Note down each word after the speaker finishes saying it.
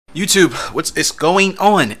YouTube, what's going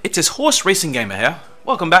on? It is Horse Racing Gamer here.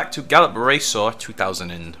 Welcome back to Gallop Racer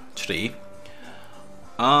 2003.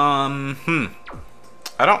 I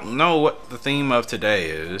don't know what the theme of today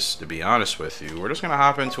is, to be honest with you. We're just gonna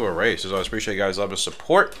hop into a race. As always, appreciate you guys' love and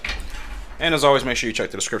support. And as always, make sure you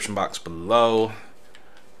check the description box below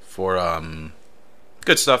for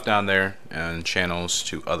good stuff down there and channels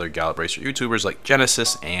to other Gallop Racer YouTubers like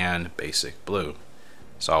Genesis and Basic Blue.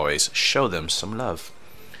 As always, show them some love.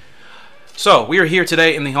 So, we are here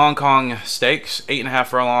today in the Hong Kong Stakes, 8.5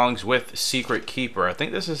 furlongs with Secret Keeper. I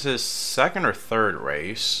think this is his second or third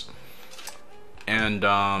race. And,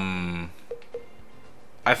 I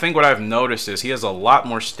think what I've noticed is he has a lot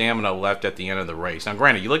more stamina left at the end of the race. Now,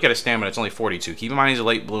 granted, you look at his stamina, it's only 42. Keep in mind he's a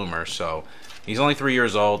late bloomer, so he's only 3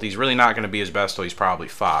 years old. He's really not going to be his best till he's probably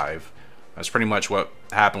 5. That's pretty much what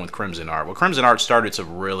happened with Crimson Art. Well, Crimson Art started to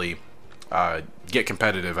really get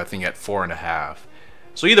competitive, I think, at 4.5.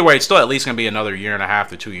 So either way, it's still at least going to be another 1.5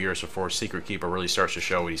 to 2 years before Secret Keeper really starts to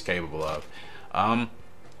show what he's capable of. And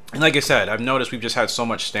like I said, I've noticed we've just had so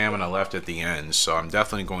much stamina left at the end, so I'm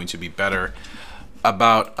definitely going to be better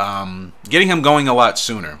about getting him going a lot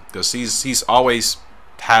sooner, because he's always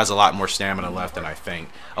has a lot more stamina left than I think.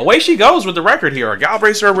 Away she goes with the record here. A Gallop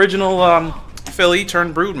Racer original filly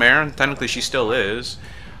turned broodmare, and technically she still is.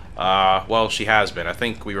 Well, she has been. I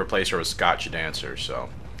think we replaced her with Scotch Dancer, so...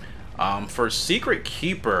 for Secret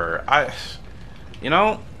Keeper, I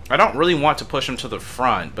don't really want to push him to the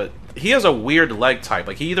front, but he has a weird leg type.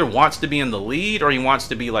 Like, he either wants to be in the lead or he wants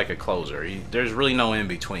to be like a closer. There's really no in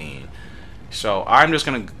between. So I'm just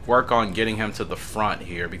going to work on getting him to the front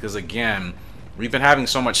here, because again, we've been having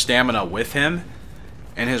so much stamina with him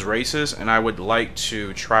in his races, and I would like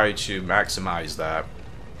to try to maximize that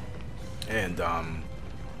and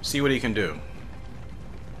see what he can do.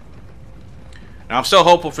 Now, I'm still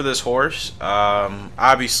hopeful for this horse.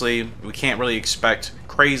 Obviously, we can't really expect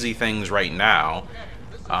crazy things right now.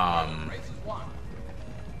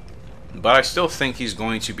 But I still think he's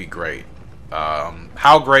going to be great.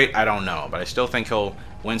 How great, I don't know. But I still think he'll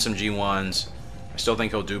win some G1s. I still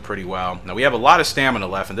think he'll do pretty well. Now, we have a lot of stamina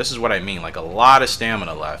left, and this is what I mean. Like, a lot of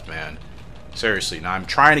stamina left, man. Seriously. Now, I'm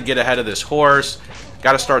trying to get ahead of this horse.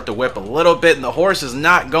 Got to start the whip a little bit, and the horse is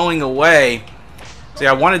not going away. See,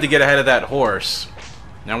 I wanted to get ahead of that horse.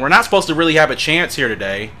 Now, we're not supposed to really have a chance here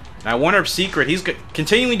today. Now, I wonder if Secret, he's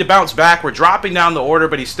continuing to bounce back. We're dropping down the order,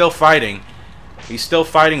 but he's still fighting. He's still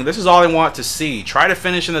fighting. This is all I want to see. Try to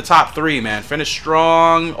finish in the top 3, man. Finish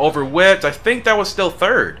strong, over whipped. I think that was still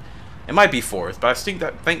 3rd. It might be 4th, but I think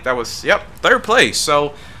that was, yep, 3rd place.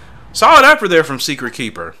 So, solid effort there from Secret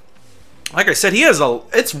Keeper. Like I said,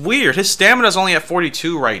 it's weird. His stamina's only at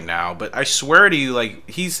 42 right now, but I swear to you, like,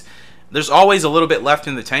 there's always a little bit left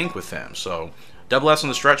in the tank with him. So, double S on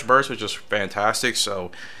the stretch burst, which is fantastic.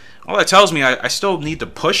 So, all that tells me I still need to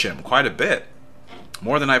push him quite a bit.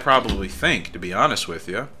 More than I probably think, to be honest with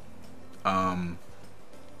you. And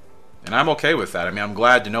I'm okay with that. I mean, I'm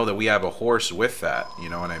glad to know that we have a horse with that. You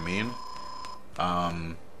know what I mean?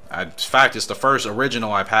 In fact, it's the first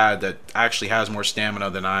original I've had that actually has more stamina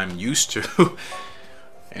than I'm used to.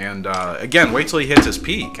 And, again, wait till he hits his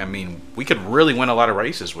peak. I mean, we could really win a lot of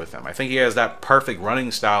races with him. I think he has that perfect running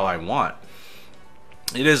style I want.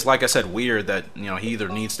 It is, like I said, weird that, he either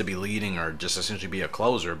needs to be leading or just essentially be a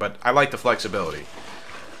closer, but I like the flexibility.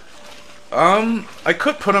 I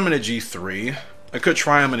could put him in a G3. I could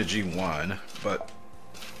try him in a G1, but...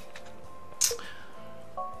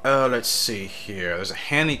 let's see here. There's a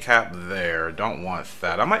handicap there. Don't want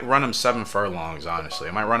that. I might run him 7 furlongs, honestly.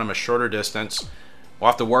 I might run him a shorter distance. We'll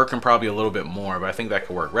have to work him probably a little bit more, but I think that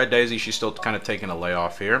could work. Red Daisy, she's still kind of taking a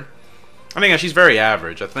layoff here. I think she's very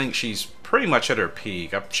average. I think she's pretty much at her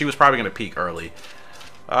peak. She was probably going to peak early.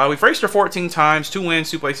 We've raced her 14 times. 2 wins,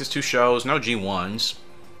 2 places, 2 shows. No G1s.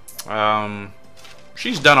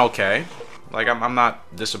 She's done okay. Like, I'm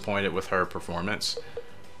not disappointed with her performance.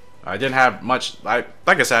 I didn't have much... like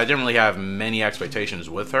I said, I didn't really have many expectations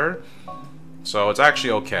with her. So it's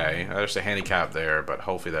actually okay. There's a handicap there, but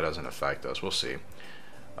hopefully that doesn't affect us. We'll see.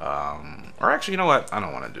 Or actually, you know what? I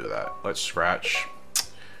don't want to do that. Let's scratch.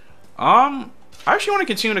 I actually want to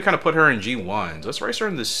continue to kind of put her in G1s. Let's race her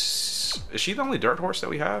in this... Is she the only dirt horse that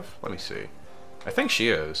we have? Let me see. I think she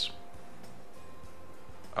is.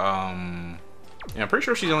 Yeah, I'm pretty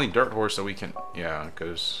sure she's the only dirt horse that we can... Yeah,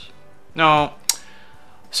 because... No.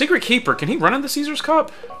 Secret Keeper, can he run in the Caesars Cup?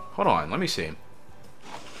 Hold on, let me see.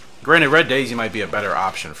 Granted, Red Daisy might be a better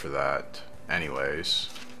option for that. Anyways.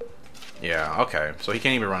 Yeah, okay. So he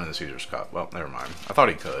can't even run in the Caesars Cup. Well, never mind. I thought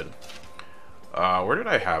he could. Where did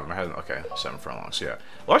I have him? I had, okay, 7 furlongs, yeah.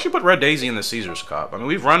 Well, I should put Red Daisy in the Caesars Cup. I mean,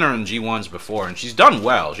 we've run her in G1s before, and she's done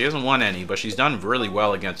well. She hasn't won any, but she's done really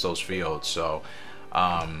well against those fields, so...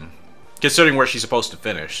 considering where she's supposed to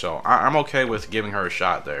finish, so I'm okay with giving her a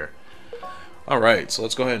shot there. Alright, so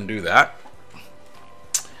let's go ahead and do that.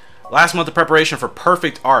 Last month of preparation for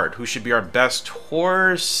Perfect Art. Who should be our best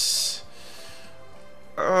horse?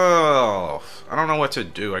 Oh, I don't know what to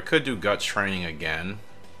do. I could do Guts training again.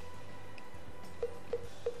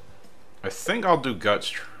 I think I'll do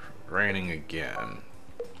Guts training again.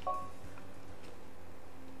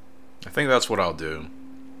 I think that's what I'll do.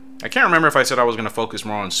 I can't remember if I said I was going to focus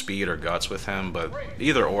more on speed or guts with him, but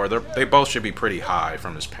either or, they both should be pretty high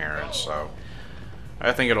from his parents, so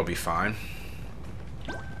I think it'll be fine.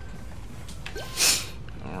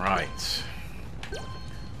 Alright.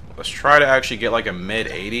 Let's try to actually get like a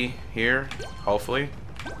mid-80 here, hopefully.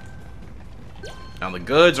 Now the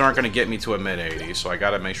goods aren't going to get me to a mid-80, so I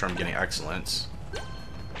got to make sure I'm getting excellence.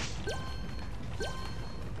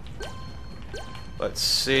 Let's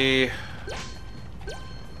see...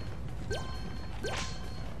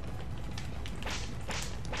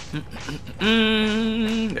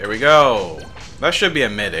 There we go. That should be a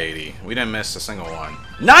mid-80. We didn't miss a single one.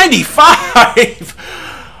 95!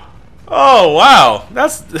 Oh, wow.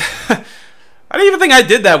 That's... I didn't even think I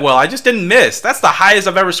did that well. I just didn't miss. That's the highest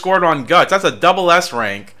I've ever scored on Guts. That's a double S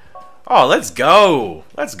rank. Oh, let's go.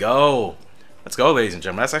 Let's go. Let's go, ladies and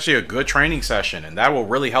gentlemen. That's actually a good training session, and that will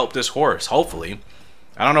really help this horse, hopefully.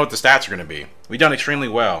 I don't know what the stats are going to be. We've done extremely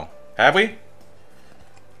well. Have we?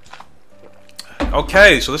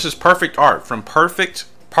 Okay, so this is Perfect Art from Perfect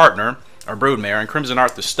Partner, our broodmare, and Crimson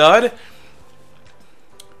Art the stud.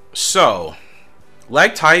 So,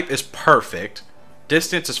 leg type is perfect.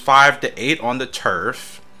 Distance is 5 to 8 on the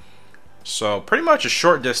turf. So, pretty much a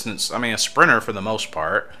short distance, I mean a sprinter for the most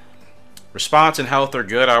part. Response and health are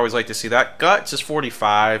good, I always like to see that. Guts is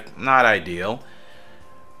 45, not ideal.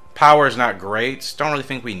 Power is not great, don't really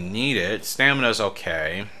think we need it. Stamina is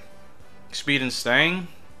okay. Speed and staying.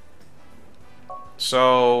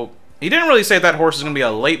 So, he didn't really say if that horse is going to be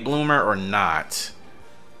a late bloomer or not.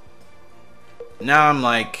 Now I'm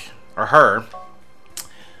like, or her.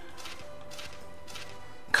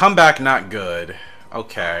 Comeback not good.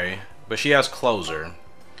 Okay. But she has closer.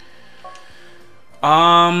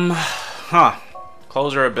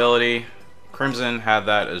 Closer ability. Crimson had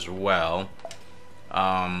that as well.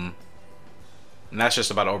 And that's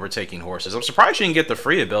just about overtaking horses. I'm surprised she didn't get the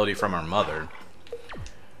free ability from her mother.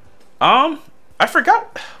 I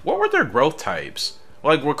forgot, what were their growth types?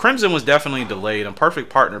 Like, well, Crimson was definitely delayed, and Perfect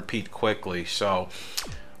Partner peaked quickly, so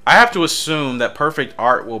I have to assume that Perfect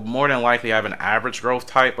Art will more than likely have an average growth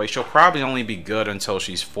type, but she'll probably only be good until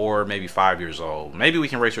she's 4, maybe 5 years old. Maybe we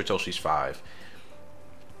can race her till she's 5.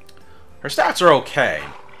 Her stats are okay.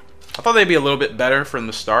 I thought they'd be a little bit better from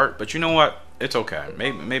the start, but you know what? It's okay.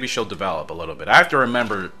 Maybe she'll develop a little bit. I have to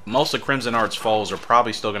remember, most of Crimson Art's foals are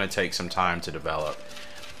probably still going to take some time to develop.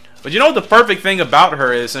 But you know what the perfect thing about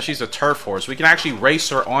her is, since she's a turf horse, we can actually race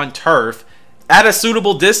her on turf at a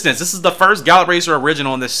suitable distance. This is the first Gallop Racer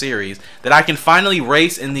original in this series that I can finally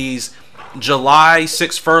race in these July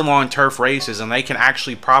 6 furlong turf races, and they can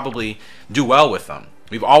actually probably do well with them.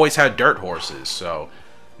 We've always had dirt horses, so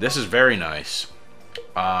this is very nice.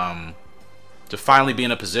 To finally be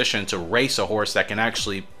in a position to race a horse that can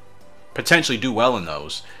actually potentially do well in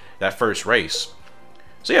that first race.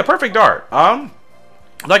 So yeah, Perfect Art.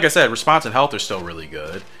 Like I said, response and health are still really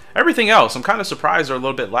good. Everything else, I'm kind of surprised they're a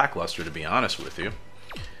little bit lackluster, to be honest with you.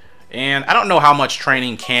 And I don't know how much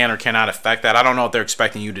training can or cannot affect that. I don't know if they're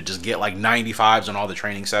expecting you to just get like 95s on all the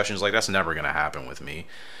training sessions. Like, that's never going to happen with me.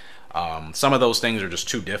 Some of those things are just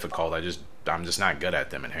too difficult. I'm just not good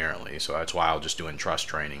at them inherently. So that's why I'll just do trust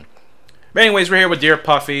training. But anyways, we're here with Dear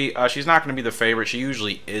Puffy. She's not going to be the favorite. She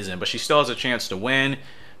usually isn't, but she still has a chance to win.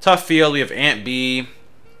 Tough field. We have Aunt B.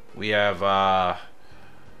 We have,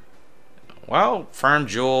 well, Firm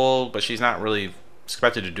Jewel, but she's not really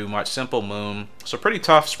expected to do much. Simple Moon. So pretty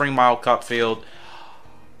tough Spring Mile Cup field.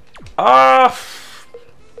 I'm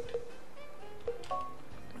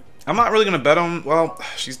not really going to bet on... Well,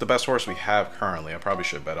 she's the best horse we have currently. I probably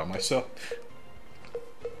should bet on myself.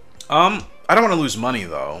 I don't want to lose money,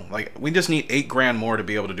 though. Like, we just need 8 grand more to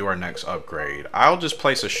be able to do our next upgrade. I'll just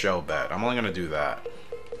place a show bet. I'm only going to do that.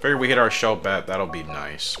 Figure we hit our show bet. That'll be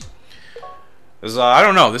nice. I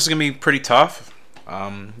don't know. This is going to be pretty tough.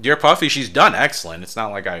 Dear Puffy, she's done excellent. It's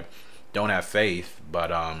not like I don't have faith. But,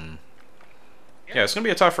 yeah, it's going to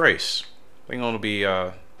be a tough race. I think it'll be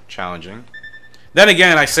challenging. Then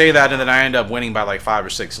again, I say that, and then I end up winning by like 5 or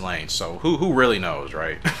 6 lanes. So, who really knows,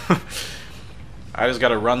 right? I just got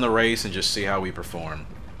to run the race and just see how we perform.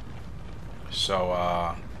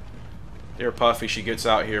 So, Dear Puffy, she gets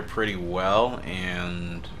out here pretty well,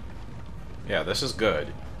 and yeah, this is good.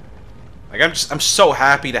 Like, I'm so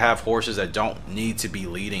happy to have horses that don't need to be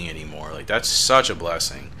leading anymore. Like, that's such a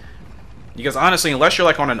blessing. Because honestly, unless you're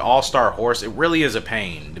like on an all-star horse, it really is a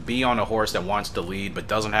pain to be on a horse that wants to lead but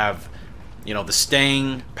doesn't have, you know, the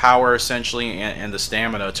staying power essentially and the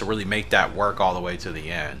stamina to really make that work all the way to the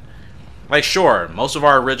end. Like, sure, most of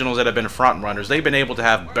our originals that have been front runners, they've been able to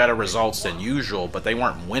have better results than usual, but they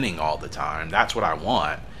weren't winning all the time. That's what I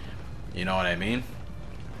want. You know what I mean?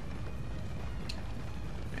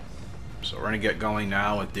 So we're gonna get going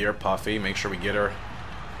now with Dear Puffy. Make sure we get her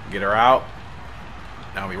out.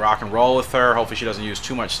 Now we rock and roll with her. Hopefully she doesn't use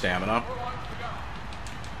too much stamina.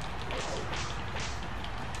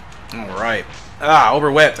 Alright.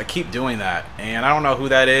 Overwhipped. I keep doing that. And I don't know who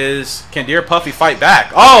that is. Can Dear Puffy fight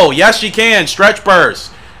back? Oh, yes she can. Stretch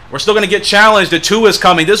burst. We're still going to get challenged. The 2 is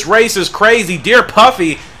coming. This race is crazy. Dear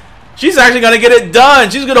Puffy, she's actually going to get it done.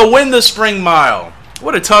 She's going to win the spring mile.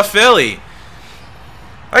 What a tough filly.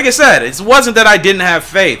 Like I said, it wasn't that I didn't have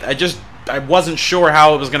faith. I wasn't sure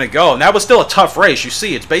how it was going to go. And that was still a tough race. You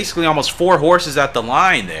see, it's basically almost 4 horses at the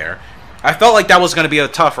line there. I felt like that was going to be a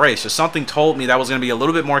tough race. So something told me that was going to be a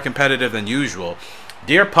little bit more competitive than usual.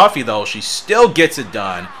 Dear Puffy, though, she still gets it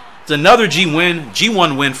done. It's another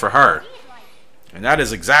G1 win for her. And that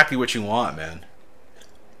is exactly what you want, man.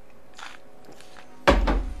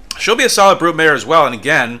 She'll be a solid broodmare as well. And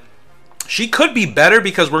again, she could be better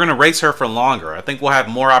because we're going to race her for longer. I think we'll have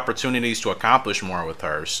more opportunities to accomplish more with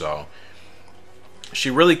her. So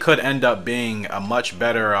she really could end up being a much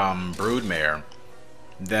better broodmare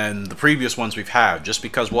than the previous ones we've had, just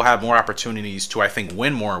because we'll have more opportunities to, I think,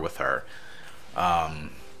 win more with her.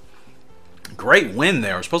 Great win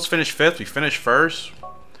there. We're supposed to finish 5th. We finished 1st.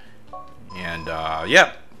 And,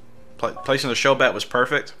 yeah, placing the show bet was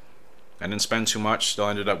perfect. I didn't spend too much. Still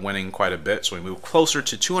ended up winning quite a bit. So we moved closer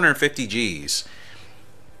to 250 Gs.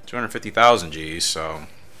 250,000 Gs. So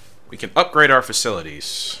we can upgrade our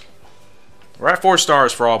facilities. We're at 4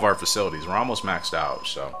 stars for all of our facilities. We're almost maxed out,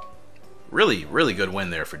 so really, really good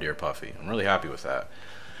win there for Dear Puffy. I'm really happy with that.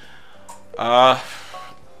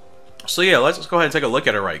 So yeah, let's just go ahead and take a look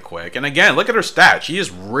at her right quick. And again, look at her stats. She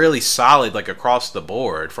is really solid, like, across the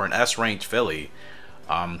board for an S-ranked filly.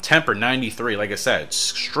 Temper 93, like I said,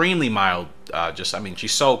 extremely mild. I mean,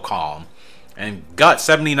 she's so calm. And gut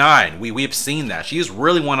 79. We have seen that. She has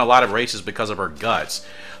really won a lot of races because of her guts.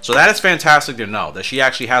 So that is fantastic to know that she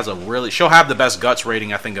actually has she'll have the best guts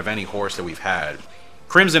rating, I think, of any horse that we've had.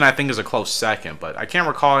 Crimson, I think, is a close second, but I can't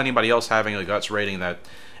recall anybody else having a guts rating that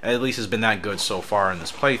at least has been that good so far in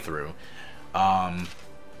this playthrough. And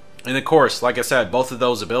of course, like I said, both of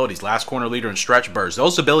those abilities, Last Corner Leader and Stretch Burst,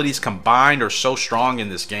 those abilities combined are so strong in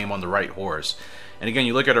this game on the right horse. And again,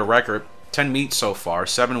 you look at her record, 10 meets so far,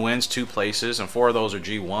 7 wins, 2 places, and 4 of those are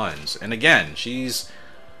G1s. And again, she's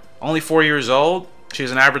only 4 years old.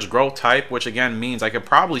 She's an average growth type, which again means I could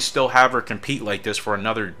probably still have her compete like this for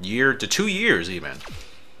another year to 2 years even.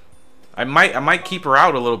 I might keep her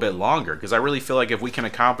out a little bit longer because I really feel like if we can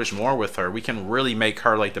accomplish more with her, we can really make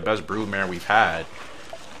her like the best broodmare we've had.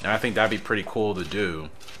 And I think that'd be pretty cool to do.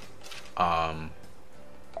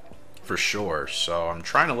 For sure. So I'm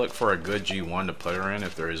trying to look for a good G1 to put her in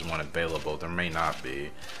if there is one available. There may not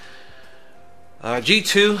be.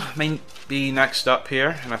 G2 may be next up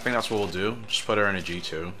here, and I think that's what we'll do. Just put her in a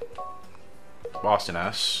G2. Boston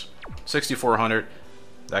S. 6,400.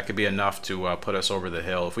 That could be enough to put us over the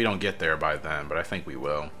hill if we don't get there by then, but I think we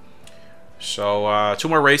will. So, 2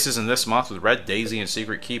 more races in this month with Red Daisy and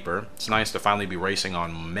Secret Keeper. It's nice to finally be racing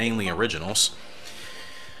on mainly originals.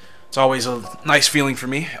 It's always a nice feeling for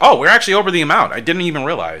me. Oh, we're actually over the amount. I didn't even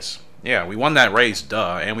realize. Yeah, we won that race,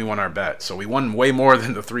 duh, and we won our bet. So we won way more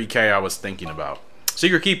than the 3K I was thinking about.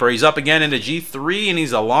 Secret Keeper, he's up again into G3, and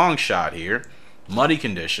he's a long shot here. Muddy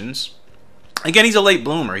conditions. Again, he's a late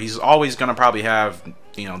bloomer. He's always going to probably have,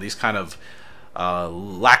 you know, these kind of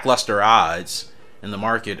lackluster odds in the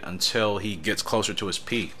market until he gets closer to his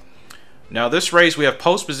peak. Now, this race, we have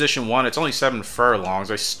post position 1. It's only 7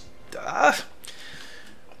 furlongs.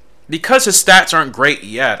 Because his stats aren't great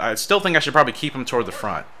yet, I still think I should probably keep him toward the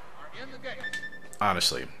front.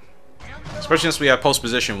 Honestly. Especially since we have post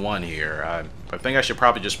position 1 here. I think I should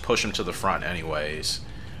probably just push him to the front anyways.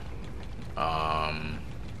 Come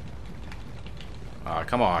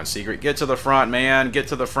on, Secret. Get to the front, man. Get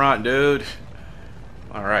to the front, dude.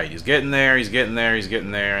 Alright, he's getting there, he's getting there, he's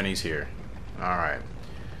getting there, and he's here. Alright.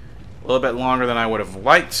 A little bit longer than I would have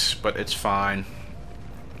liked, but it's fine.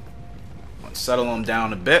 Let's settle him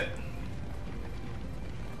down a bit.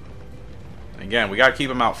 again, we got to keep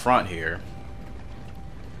him out front here.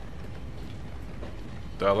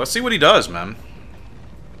 So let's see what he does, man.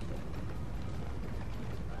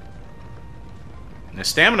 And his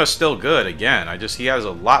stamina's still good, again. He has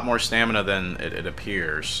a lot more stamina than it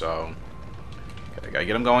appears, so... Okay, I gotta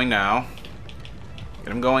get him going now.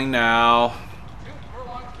 Get him going now.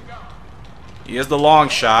 He is the long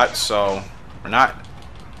shot, so we're not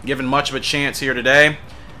given much of a chance here today.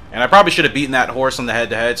 And I probably should have beaten that horse on the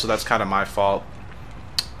head-to-head, so that's kind of my fault.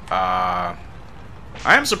 I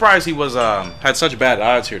am surprised he was had such bad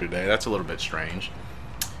odds here today. That's a little bit strange.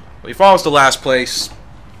 But he falls to last place.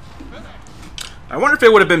 I wonder if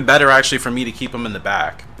it would have been better actually for me to keep him in the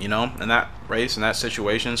back, you know, in that race, in that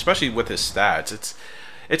situation, especially with his stats.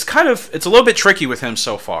 It's a little bit tricky with him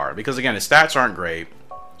so far because again, his stats aren't great.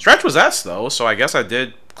 Stretch was S though, so I guess I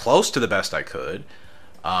did close to the best I could.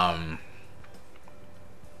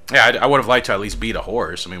 Yeah, I would have liked to at least beat a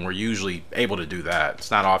horse. I mean, we're usually able to do that.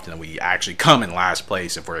 It's not often that we actually come in last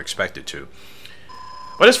place if we're expected to.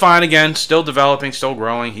 But it's fine, again, still developing, still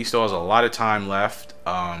growing. He still has a lot of time left.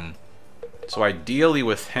 So ideally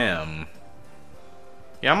with him...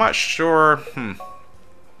 Yeah, I'm not sure...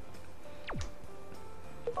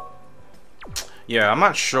 Yeah, I'm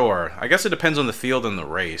not sure. I guess it depends on the field and the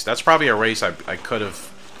race. That's probably a race I could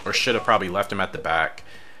have or should have probably left him at the back.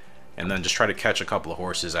 And then just try to catch a couple of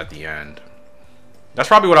horses at the end. That's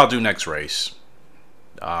probably what I'll do next race.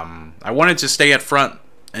 I wanted to stay at front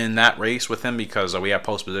in that race with him because we have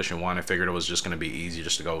post position 1. I figured it was just going to be easy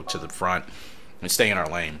just to go to the front and stay in our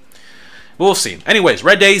lane. We'll see. Anyways,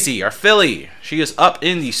 Red Daisy, our filly. She is up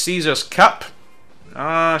in the Caesars Cup.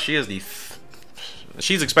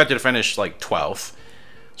 She's expected to finish like 12th.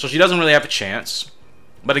 So she doesn't really have a chance.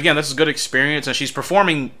 But again, this is good experience, and she's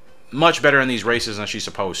performing much better in these races than she's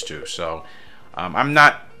supposed to. So I'm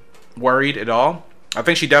not worried at all. I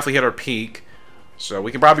think she definitely hit her peak. So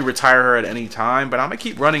we can probably retire her at any time. But I'm going to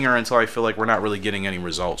keep running her until I feel like we're not really getting any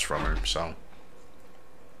results from her. So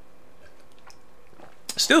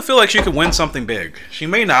still feel like she could win something big. She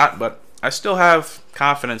may not, but I still have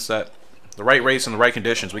confidence that the right race and the right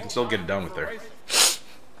conditions, we can still get it done with her.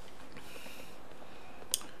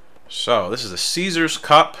 So this is the Caesars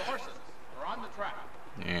Cup.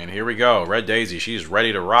 And here we go. Red Daisy, she's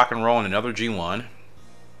ready to rock and roll in another G1.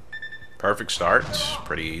 Perfect start.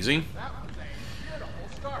 Pretty easy.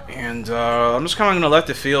 And I'm just kind of going to let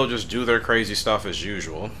the field just do their crazy stuff as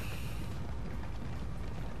usual.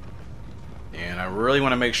 And I really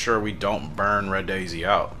want to make sure we don't burn Red Daisy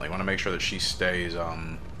out. I want to make sure that she stays...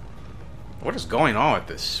 What is going on with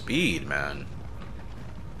this speed, man?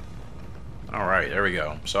 Alright, there we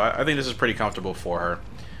go. So I think this is pretty comfortable for her.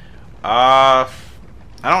 I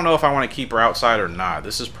don't know if I want to keep her outside or not.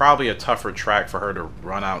 This is probably a tougher track for her to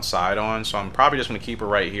run outside on, so I'm probably just going to keep her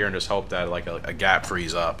right here and just hope that like a gap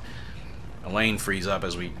frees up. A lane frees up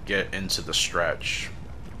as we get into the stretch.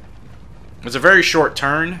 It's a very short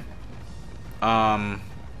turn. The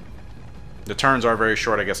turns are very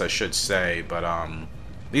short, I guess I should say, but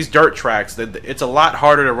these dirt tracks, it's a lot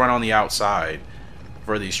harder to run on the outside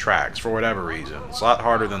for these tracks, for whatever reason. It's a lot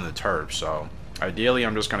harder than the turf, so ideally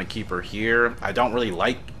I'm just going to keep her here. I don't really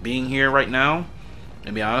like being here right now,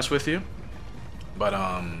 to be honest with you. But,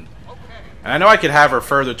 and I know I could have her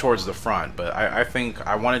further towards the front, but I think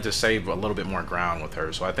I wanted to save a little bit more ground with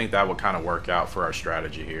her, so I think that would kind of work out for our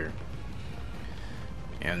strategy here.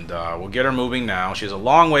 And we'll get her moving now. She has a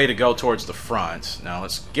long way to go towards the front. Now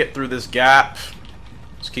let's get through this gap.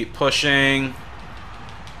 Let's keep pushing.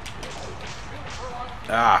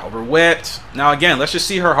 Over wit. Now again, let's just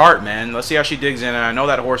see her heart, man. Let's see how she digs in. And I know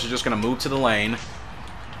that horse is just going to move to the lane.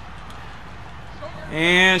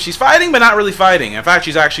 And she's fighting, but not really fighting. In fact,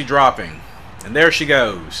 she's actually dropping. And there she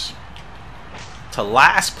goes. To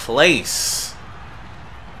last place.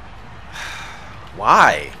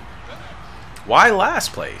 Why? Why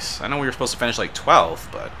last place? I know we were supposed to finish like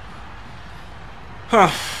 12th, but...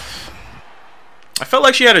 I felt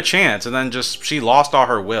like she had a chance, and then just she lost all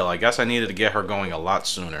her will. I guess I needed to get her going a lot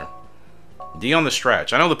sooner. D on the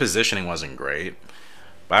stretch. I know the positioning wasn't great,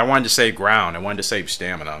 but I wanted to save ground. I wanted to save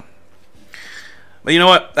stamina. But you know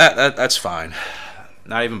what? That's fine.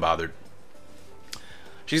 Not even bothered.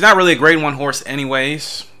 She's not really a grade 1 horse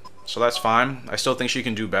anyways, so that's fine. I still think she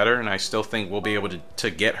can do better, and I still think we'll be able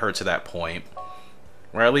to get her to that point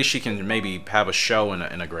where at least she can maybe have a show in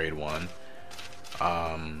a grade 1.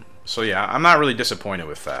 So yeah, I'm not really disappointed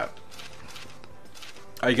with that.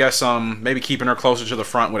 I guess maybe keeping her closer to the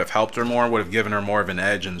front would have helped her more, would have given her more of an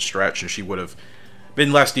edge in the stretch, and she would have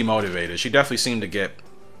been less demotivated. She definitely seemed to get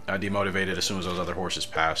demotivated as soon as those other horses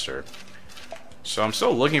passed her. So I'm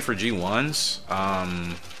still looking for G1s.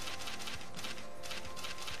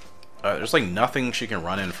 There's like nothing she can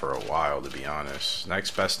run in for a while, to be honest.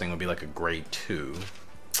 Next best thing would be like a grade 2.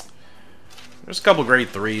 There's a couple grade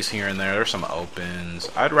 3s here and there. There's some opens.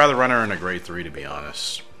 I'd rather run her in a grade 3, to be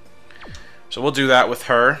honest. So we'll do that with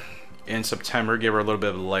her in September. Give her a little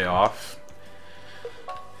bit of a layoff.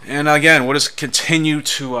 And again, we'll just continue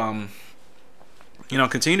to, you know,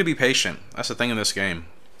 continue to be patient. That's the thing in this game.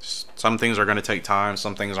 Some things are going to take time.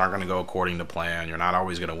 Some things aren't going to go according to plan. You're not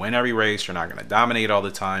always going to win every race. You're not going to dominate all the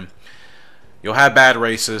time. You'll have bad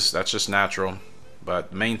races. That's just natural. But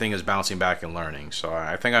the main thing is bouncing back and learning. So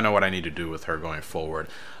I think I know what I need to do with her going forward.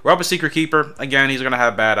 We're up a Secret Keeper. Again, he's going to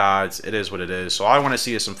have bad odds. It is what it is. So all I want to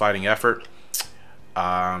see is some fighting effort. We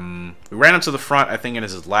ran him to the front, I think, in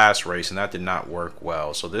his last race, and that did not work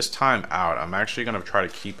well. So this time out, I'm actually going to try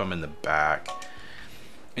to keep him in the back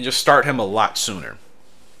and just start him a lot sooner.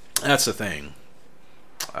 That's the thing.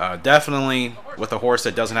 Definitely, with a horse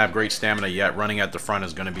that doesn't have great stamina yet, running at the front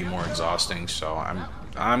is going to be more exhausting. So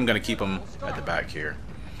I'm going to keep him at the back here.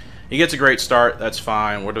 He gets a great start. That's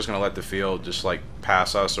fine. We're just going to let the field just like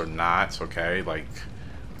pass us or not. Okay, like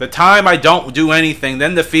the time I don't do anything,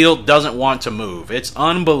 then the field doesn't want to move. It's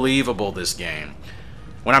unbelievable, this game.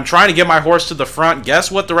 When I'm trying to get my horse to the front,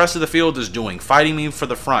 guess what the rest of the field is doing? Fighting me for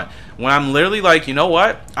the front. When I'm literally like, you know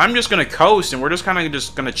what? I'm just going to coast and we're just kind of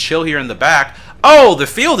just going to chill here in the back. Oh, the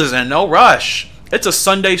field is in no rush. It's a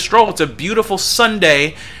Sunday stroll. It's a beautiful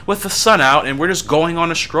Sunday with the sun out and we're just going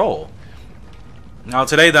on a stroll. Now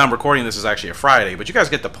today that I'm recording this is actually a Friday, but you guys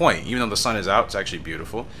get the point. Even though the sun is out, it's actually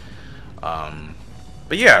beautiful.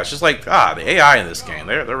 But yeah, it's just like, the AI in this game,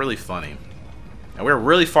 they're really funny. And we're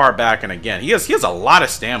really far back, and again, he has a lot of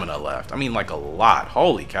stamina left. I mean, like a lot.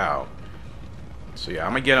 Holy cow. So yeah,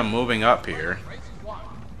 I'm going to get him moving up here.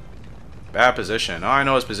 Bad position. Oh, I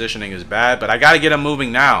know his positioning is bad, but I got to get him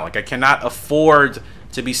moving now. Like, I cannot afford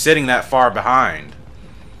to be sitting that far behind.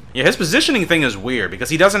 Yeah, his positioning thing is weird, because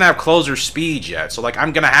he doesn't have closer speed yet. So, like,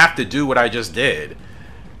 I'm going to have to do what I just did.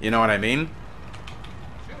 You know what I mean?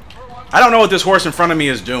 I don't know what this horse in front of me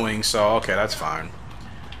is doing, so okay, that's fine.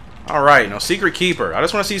 Alright, no Secret Keeper. I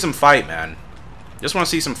just want to see some fight, man. Just want to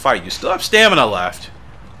see some fight. You still have stamina left.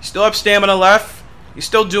 You still have stamina left. You're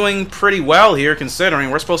still doing pretty well here,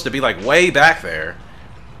 considering we're supposed to be, like, way back there.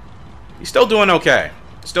 He's still doing okay.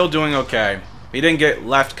 Still doing okay. He didn't get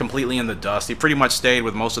left completely in the dust. He pretty much stayed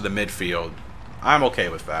with most of the midfield. I'm okay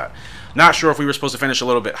with that. Not sure if we were supposed to finish a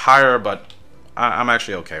little bit higher, but I'm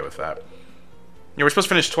actually okay with that. Yeah, we're supposed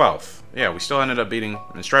to finish 12th. Yeah, we still ended up beating,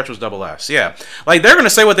 and stretch was double S. Yeah, like, they're going to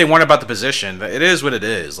say what they want about the position. It is what it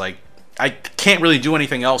is. Like, I can't really do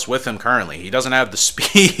anything else with him currently. He doesn't have the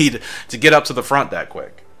speed to get up to the front that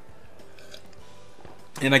quick.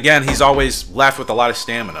 And again, he's always left with a lot of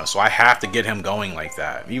stamina, so I have to get him going like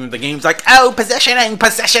that. Even the game's like, oh, positioning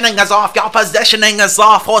is off, your positioning is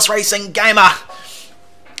off, horse racing gamer.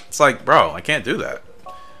 It's like, bro, I can't do that.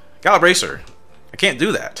 Gallop Racer, I can't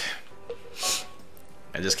do that.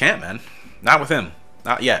 I just can't, man. Not with him.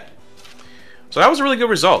 Not yet. So that was a really good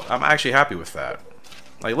result. I'm actually happy with that.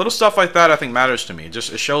 Like, little stuff like that I think matters to me. It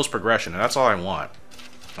shows progression, and that's all I want.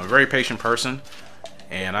 I'm a very patient person,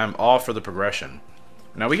 and I'm all for the progression.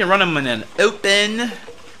 Now, we can run him in an open.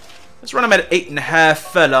 Let's run him at 8.5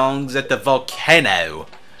 furlongs at the Volcano.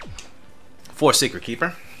 For Secret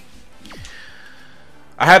Keeper.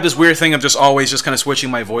 I have this weird thing of just always just kind of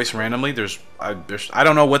switching my voice randomly. I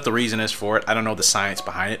don't know what the reason is for it. I don't know the science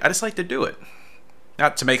behind it. I just like to do it.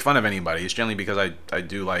 Not to make fun of anybody. It's generally because I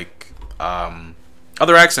do like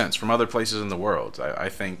other accents from other places in the world. I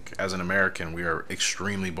think as an American we are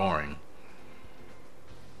extremely boring.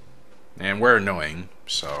 And we're annoying.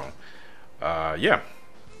 So, yeah.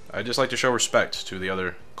 I just like to show respect to the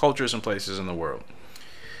other cultures and places in the world.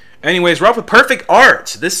 Anyways, we're up with Perfect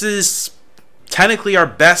Art. This is technically our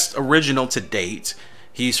best original to date.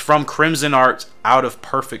 He's from Crimson Art out of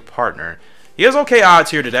Perfect Partner. He has okay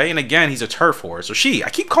odds here today, and again, he's a turf horse. Or she. I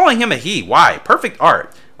keep calling him a he. Why? Perfect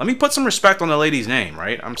Art. Let me put some respect on the lady's name,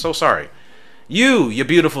 right? I'm so sorry. You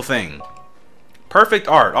beautiful thing. Perfect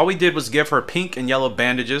Art. All we did was give her pink and yellow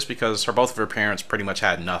bandages because both of her parents pretty much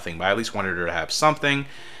had nothing, but I at least wanted her to have something.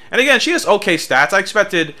 And again, she has okay stats. I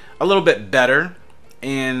expected a little bit better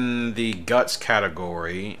in the guts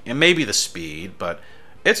category and maybe the speed, but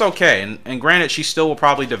it's okay. And granted, she still will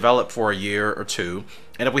probably develop for a year or two,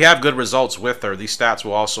 and if we have good results with her, these stats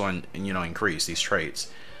will also increase, these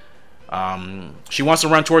traits. She wants to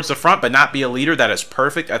run towards the front but not be a leader. That is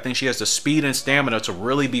perfect. I think she has the speed and stamina to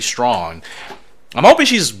really be strong. I'm hoping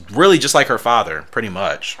she's really just like her father, pretty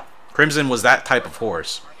much. Crimson was that type of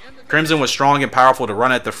horse. Crimson was strong and powerful to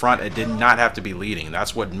run at the front and did not have to be leading.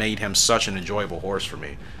 That's what made him such an enjoyable horse for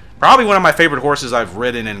me. Probably one of my favorite horses I've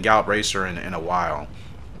ridden in Gallop Racer in a while.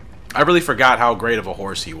 I really forgot how great of a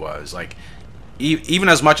horse he was. Like, even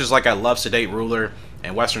as much as like I love Sedate Ruler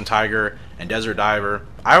and Western Tiger and Desert Diver,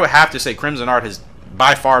 I would have to say Crimson Art has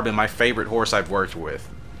by far been my favorite horse I've worked with,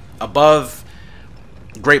 above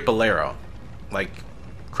Great Bolero. Like,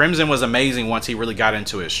 Crimson was amazing once he really got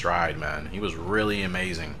into his stride, man. He was really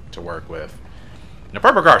amazing to work with. Now,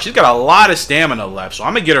 Purple Guard, she's got a lot of stamina left, so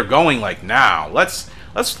I'm gonna get her going like now. Let's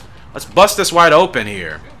bust this wide open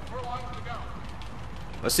here.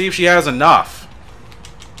 Let's see if she has enough.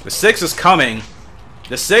 The 6 is coming.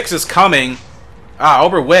 The 6 is coming. Ah,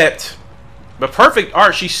 overwhipped. But Perfect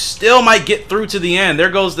Art, she still might get through to the end.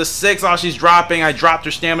 There goes the 6. Oh, she's dropping. I dropped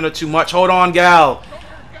her stamina too much. Hold on, gal.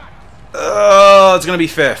 Oh, it's going to be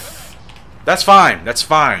 5th. That's fine. That's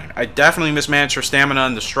fine. I definitely mismanaged her stamina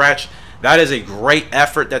in the stretch. That is a great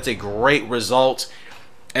effort. That's a great result.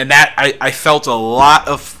 And that I felt a lot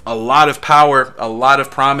of power, a lot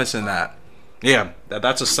of promise in that. Yeah,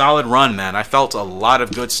 that's a solid run, man. I felt a lot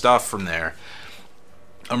of good stuff from there.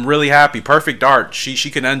 I'm really happy. Perfect Art,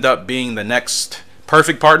 she could end up being the next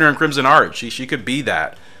perfect partner in Crimson Art. She could be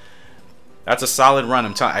that. That's a solid run.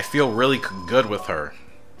 I feel really good with her.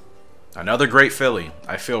 Another great filly.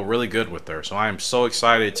 I feel really good with her. So I am so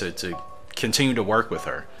excited to continue to work with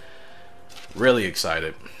her. Really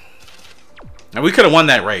excited. Now, we could have won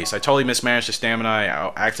that race. I totally mismanaged the stamina.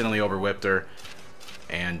 I accidentally overwhipped her.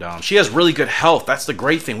 And she has really good health. That's the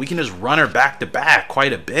great thing. We can just run her back to back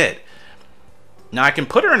quite a bit. Now, I can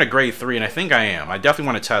put her in a grade 3, and I think I am. I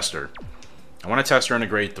definitely want to test her. I want to test her in a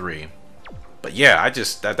grade 3. But yeah,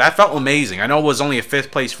 that felt amazing. I know it was only a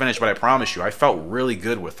 5th place finish, but I promise you, I felt really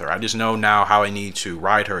good with her. I just know now how I need to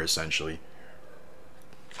ride her, essentially.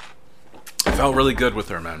 I felt really good with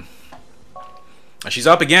her, man. And she's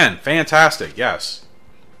up again. Fantastic, yes.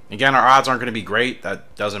 Again, our odds aren't going to be great.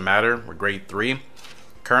 That doesn't matter. We're grade 3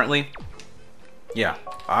 currently. Yeah,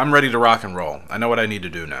 I'm ready to rock and roll. I know what I need to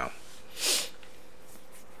do now.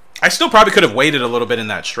 I still probably could have waited a little bit in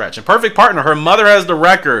that stretch. And Perfect Partner, her mother has the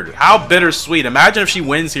record. How bittersweet. Imagine if she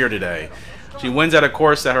wins here today. She wins at a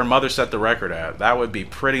course that her mother set the record at. That would be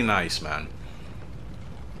pretty nice, man.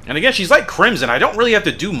 And again, she's like Crimson. I don't really have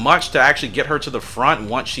to do much to actually get her to the front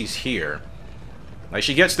once she's here. Like,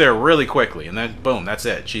 she gets there really quickly, and then, boom, that's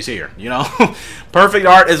it. She's here, you know? Perfect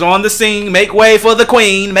Art is on the scene. Make way for the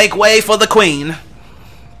queen. Make way for the queen.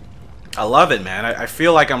 I love it, man. I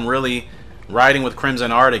feel like I'm really riding with Crimson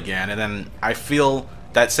Art again, and then I feel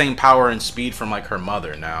that same power and speed from, like, her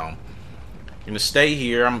mother now. I'm going to stay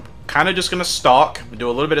here. I'm kind of just going to stalk. Do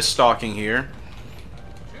a little bit of stalking here.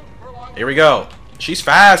 Here we go. She's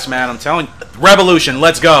fast, man. I'm telling you. Revolution,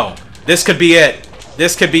 let's go. This could be it.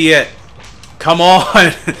 This could be it. Come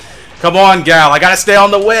on. Come on, gal. I got to stay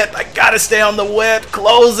on the whip. I got to stay on the whip.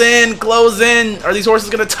 Close in. Close in. Are these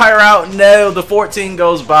horses going to tire out? No. The 14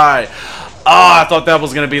 goes by. Oh, I thought that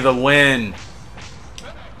was going to be the win.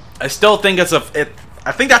 I still think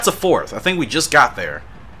I think that's a 4th. I think we just got there.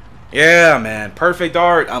 Yeah, man. Perfect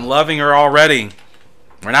Art. I'm loving her already.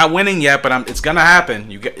 We're not winning yet, but it's going to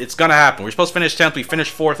happen. It's going to happen. We're supposed to finish 10th. We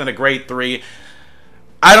finished 4th in a grade 3.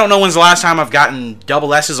 I don't know when's the last time I've gotten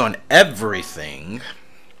double S's on everything.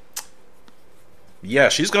 Yeah,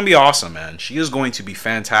 she's going to be awesome, man. She is going to be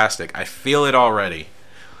fantastic. I feel it already.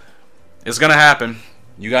 It's going to happen.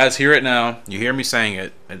 You guys hear it now. You hear me saying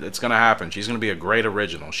it. It's going to happen. She's going to be a great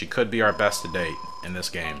original. She could be our best to date in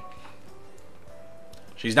this game.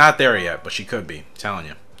 She's not there yet, but she could be. I'm telling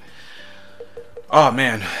you. Oh,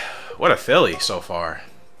 man. What a filly so far.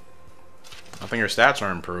 I think her stats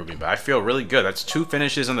are improving, but I feel really good. That's 2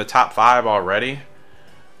 finishes in the top 5 already.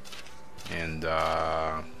 And,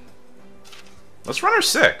 let's run her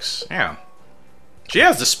 6. Yeah. She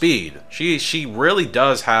has the speed. She really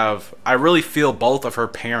does have... I really feel both of her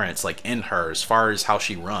parents, like, in her as far as how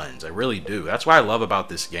she runs. I really do. That's what I love about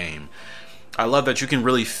this game. I love that you can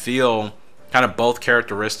really feel kind of both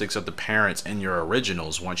characteristics of the parents in your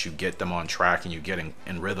originals once you get them on track and you get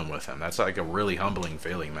in rhythm with them. That's like a really humbling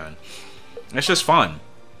feeling, man. It's just fun,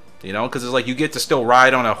 you know, because it's like you get to still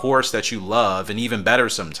ride on a horse that you love, and even better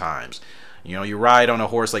sometimes. You know, you ride on a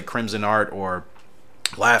horse like Crimson Art or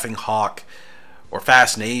Laughing Hawk or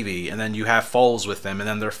Fast Navy, and then you have foals with them, and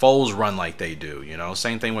then their foals run like they do, you know.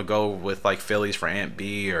 Same thing would go with, like, fillies for Aunt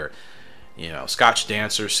B or, you know, Scotch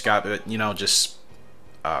Dancer, you know, just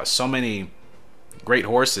so many great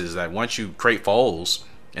horses that once you create foals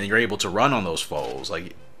and you're able to run on those foals,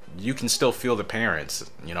 like, you can still feel the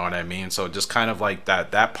parents, you know what I mean? So just kind of like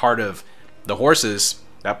that part of the horses,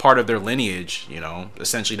 that part of their lineage, you know,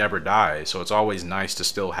 essentially never dies. So it's always nice to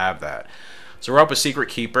still have that. So we're up a Secret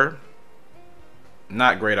Keeper.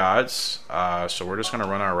 not great odds. So we're just going to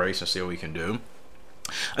run our race and see what we can do.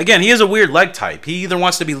 Again, he is a weird leg type. He either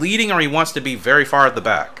wants to be leading or he wants to be very far at the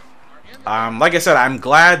back. Like I said, I'm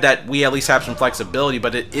glad that we at least have some flexibility,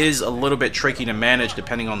 but it is a little bit tricky to manage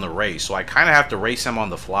depending on the race. So I kind of have to race him on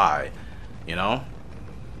the fly, you know?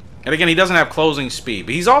 And again, he doesn't have closing speed,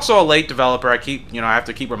 but he's also a late developer. I have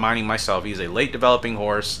to keep reminding myself he's a late developing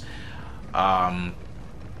horse. And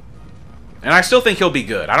I still think he'll be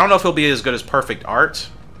good. I don't know if he'll be as good as Perfect Art,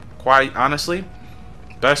 quite honestly.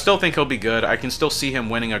 But I still think he'll be good. I can still see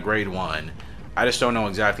him winning a grade 1. I just don't know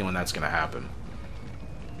exactly when that's going to happen.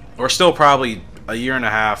 We're still probably a year and a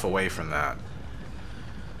half away from that.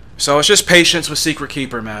 So it's just patience with Secret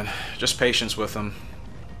Keeper, man. Just patience with him.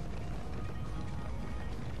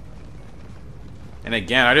 And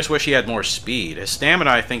again, I just wish he had more speed. His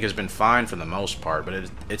stamina, I think, has been fine for the most part,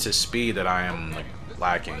 but it's his speed that I am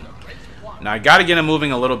lacking. Now, I got to get him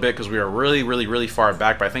moving a little bit because we are really, really, really far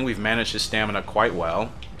back, but I think we've managed his stamina quite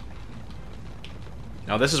well.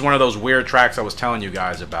 Now, this is one of those weird tracks I was telling you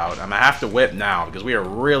guys about. I'm going to have to whip now because we are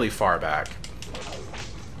really far back.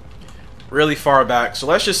 Really far back. So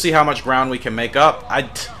let's just see how much ground we can make up. I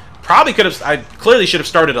clearly should have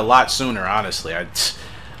started a lot sooner, honestly.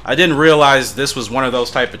 I didn't realize this was one of those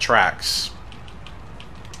type of tracks.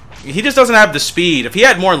 He just doesn't have the speed. If he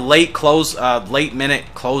had more late minute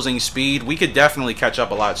closing speed, we could definitely catch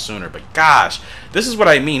up a lot sooner. But gosh, this is what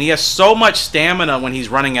I mean. He has so much stamina when he's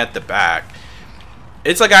running at the back.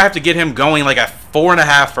 It's like I have to get him going like at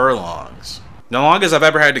 4.5 furlongs. The longest I've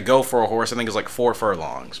ever had to go for a horse, I think, is like 4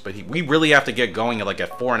 furlongs. But we really have to get going at like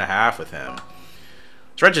at 4.5 with him.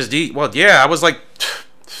 Stretches deep. Well, yeah, I was like,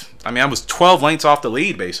 I was 12 lengths off the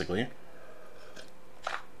lead, basically.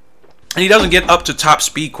 And he doesn't get up to top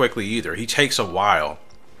speed quickly either. He takes a while.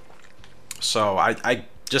 So I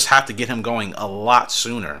just have to get him going a lot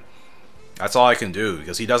sooner. That's all I can do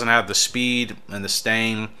because he doesn't have the speed and the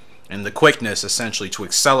staying and the quickness, essentially, to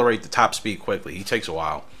accelerate the top speed quickly. He takes a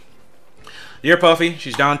while. Dear Puffy,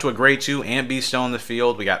 she's down to a grade 2. Aunt B's still in the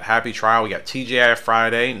field. We got Happy Trial. We got TGI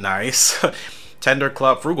Friday. Nice. Tender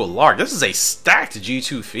Club. Frugal Lark. This is a stacked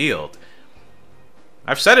G2 field.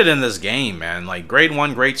 I've said it in this game, man. Like, grade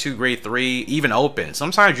 1, grade 2, grade 3, even open.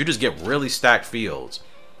 Sometimes you just get really stacked fields.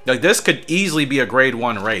 Like, this could easily be a grade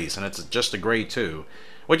 1 race, and it's just a grade 2.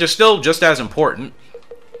 Which is still just as important.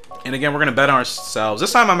 And again, we're going to bet on ourselves.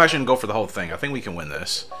 This time I'm actually going to go for the whole thing. I think we can win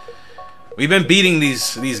this. We've been beating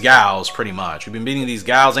these gals, pretty much. We've been beating these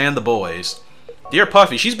gals and the boys. Dear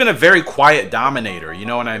Puffy, she's been a very quiet dominator. You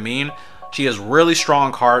know what I mean? She has really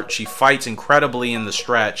strong heart. She fights incredibly in the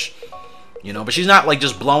stretch. You know, but she's not like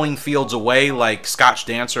just blowing fields away like Scotch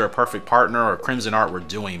Dancer or Perfect Partner or Crimson Art were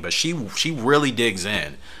doing. But she really digs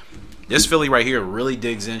in. This filly right here really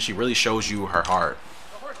digs in. She really shows you her heart.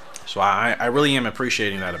 So I really am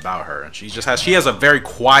appreciating that about her. And she has a very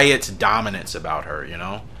quiet dominance about her, you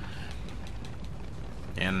know?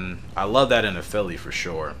 And I love that in a filly for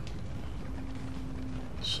sure.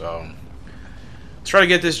 So let's try to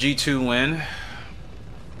get this G2 win.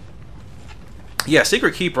 Yeah,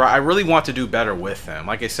 Secret Keeper, I really want to do better with him.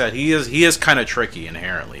 Like I said, he is kind of tricky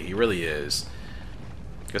inherently. He really is.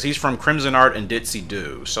 Because he's from Crimson Art and Ditzy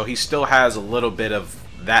Do. So he still has a little bit of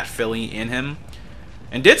that filly in him.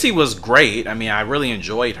 And Ditzy was great. I mean, I really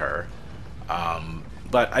enjoyed her.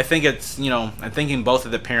 But I think it's, you know, I'm thinking both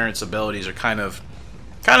of the parents' abilities are kind of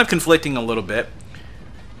conflicting a little bit.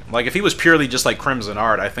 Like, if he was purely just like Crimson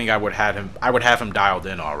Art, I think I would have him dialed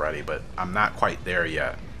in already, but I'm not quite there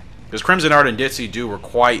yet. Because Crimson Art and Ditzy Do were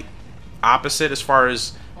quite opposite as far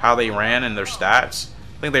as how they ran and their stats.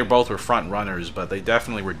 I think they both were front runners, but they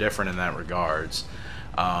definitely were different in that regards.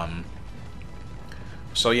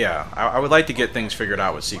 So yeah, I would like to get things figured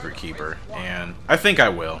out with Secret Keeper, and I think I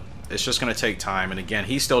will. It's just going to take time, and again,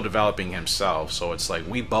 he's still developing himself, so it's like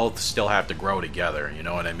we both still have to grow together, you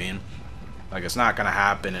know what I mean? Like, it's not going to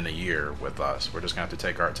happen in a year with us. We're just going to have to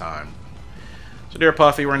take our time. So, dear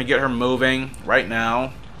Puffy, we're going to get her moving right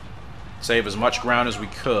now. Save as much ground as we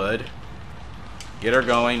could. Get her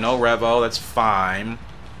going. No revo. That's fine.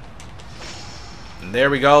 And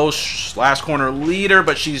there we go. Last corner leader,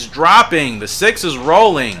 but she's dropping. The 6 is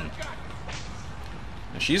rolling.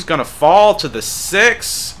 And she's going to fall to the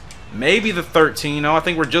 6. Maybe the 13. No, I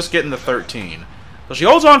think we're just getting the 13. So she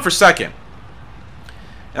holds on for second.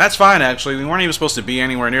 And that's fine, actually. We weren't even supposed to be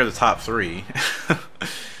anywhere near the top 3.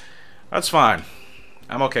 That's fine.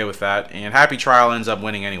 I'm okay with that. And Happy Trial ends up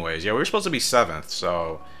winning anyways. Yeah, we were supposed to be 7th,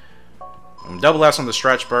 so double S on the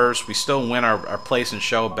stretch burst. We still win our place and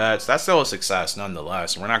show bets. That's still a success,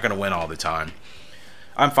 nonetheless. We're not going to win all the time.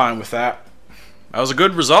 I'm fine with that. That was a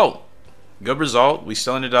good result. Good result. We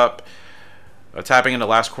still ended up tapping into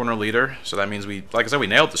last corner leader. So that means we, like I said, we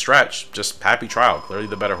nailed the stretch. Just happy trial. Clearly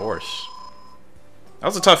the better horse. That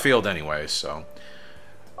was a tough field anyway, so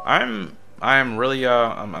I'm really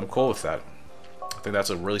I'm cool with that. I think that's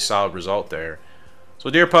a really solid result there. So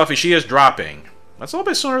Dear Puffy, she is dropping. That's a little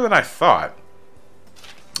bit sooner than I thought.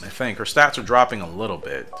 I think her stats are dropping a little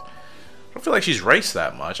bit. I don't feel like she's raced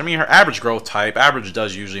that much. I mean, her average growth type, average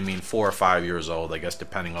does usually mean 4 or 5 years old, I guess,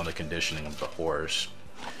 depending on the conditioning of the horse.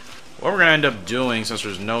 What we're going to end up doing, since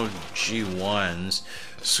there's no G1s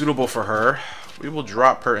suitable for her, we will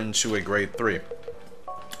drop her into a grade 3.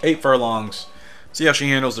 8 furlongs. See how she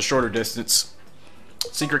handles the shorter distance.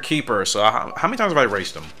 Secret Keeper. So how many times have I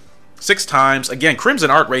raced him? 6 times. Again, Crimson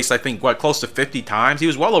Art raced, I think, what, close to 50 times? He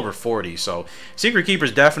was well over 40. So Secret Keeper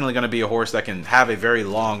is definitely going to be a horse that can have a very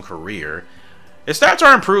long career. His stats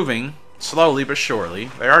are improving, slowly but surely.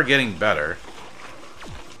 They are getting better.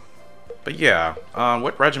 But yeah,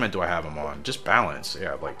 what regiment do I have him on? Just balance.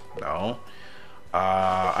 Yeah, like, no.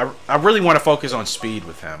 I really want to focus on speed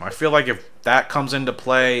with him. I feel like if that comes into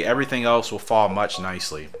play, everything else will fall much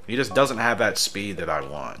nicely. He just doesn't have that speed that I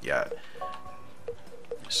want yet.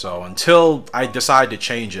 So until I decide to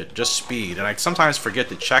change it, just speed. And I sometimes forget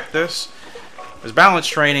to check this. Because balance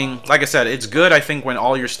training, like I said, it's good, I think, when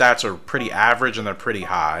all your stats are pretty average and they're pretty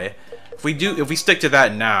high. If we stick to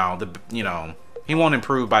that now, you know, he won't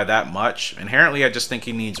improve by that much. Inherently, I just think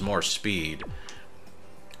he needs more speed.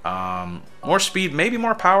 More speed, maybe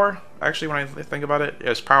more power. Actually, when I think about it,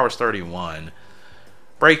 his power is 31.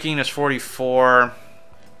 Braking is 44.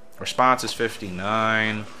 Response is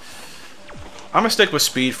 59. I'm gonna stick with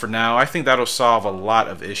speed for now. I think that'll solve a lot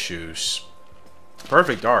of issues.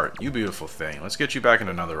 Perfect Art, you beautiful thing. Let's get you back in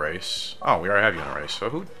another race. Oh, we already have you in a race. So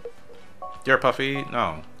who? Dear Puffy?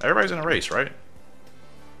 No. Everybody's in a race, right?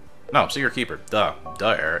 No, Secret Keeper. Duh,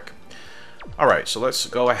 Eric. Alright, so let's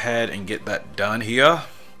go ahead and get that done here.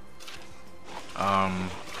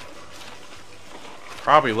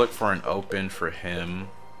 Probably look for an open for him.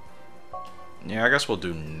 Yeah, I guess we'll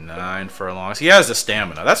do 9 furlongs. He has the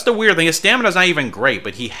stamina. That's the weird thing. His stamina's not even great,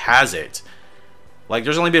 but he has it. Like,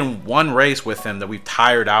 there's only been one race with him that we've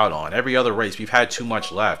tired out on. Every other race, we've had too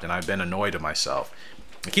much left, and I've been annoyed at myself.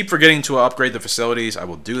 I keep forgetting to upgrade the facilities. I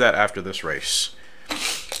will do that after this race.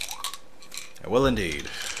 I will indeed.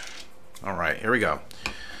 Alright, here we go.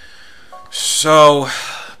 So,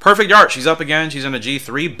 Perfect Art, she's up again. She's in a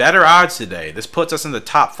G3. Better odds today. This puts us in the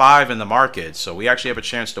top 5 in the market, so we actually have a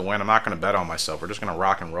chance to win. I'm not going to bet on myself. We're just going to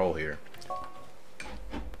rock and roll here.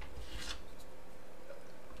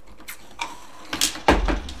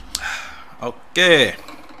 Okay.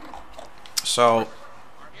 So,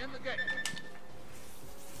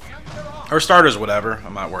 her starter's whatever.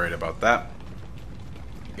 I'm not worried about that.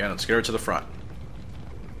 Again, let's get her to the front.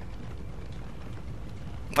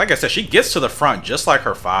 Like I said, she gets to the front just like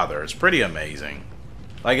her father. It's pretty amazing.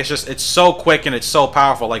 Like, it's so quick and it's so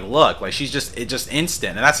powerful. Like, look, like it's just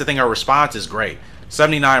instant. And that's the thing, her response is great.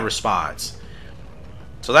 79 response.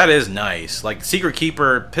 So that is nice. Like, Secret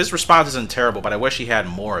Keeper, his response isn't terrible, but I wish he had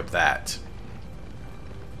more of that.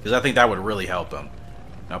 Because I think that would really help him.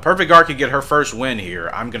 Now, Perfect Art could get her first win here.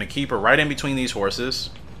 I'm going to keep her right in between these horses.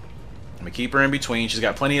 I'm going to keep her in between. She's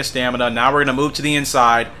got plenty of stamina. Now we're going to move to the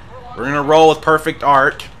inside. We're going to roll with Perfect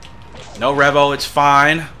Art. No Revo, it's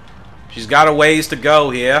fine. She's got a ways to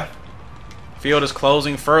go here. Field is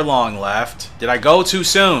closing, furlong left. Did I go too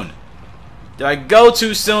soon? Did I go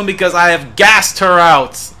too soon because I have gassed her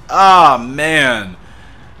out? Ah, man.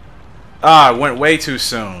 Ah, I went way too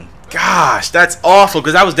soon. Gosh, that's awful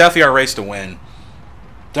because that was definitely our race to win.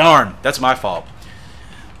 Darn, that's my fault.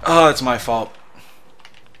 Oh, that's my fault.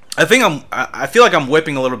 I feel like I'm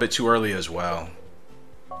whipping a little bit too early as well.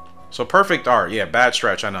 So Perfect Art, yeah, bad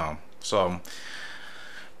stretch, I know. So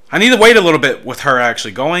I need to wait a little bit with her,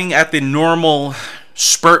 actually. Going at the normal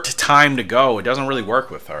spurt time to go, it doesn't really work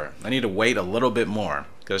with her. I need to wait a little bit more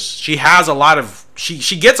because she has a lot of...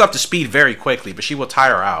 She gets up to speed very quickly, but she will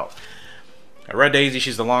tire out. At Red Daisy,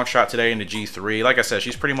 she's the long shot today in the G3. Like I said,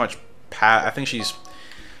 she's pretty much... I think she's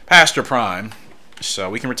past her prime. So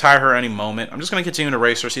we can retire her any moment. I'm just going to continue to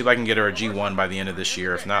race her, see if I can get her a G1 by the end of this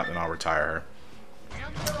year. If not, then I'll retire her.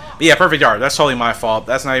 But yeah, Perfect Art. That's totally my fault.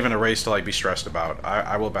 That's not even a race to like be stressed about.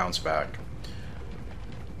 I will bounce back.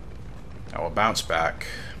 I will bounce back.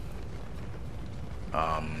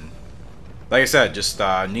 Like I said, just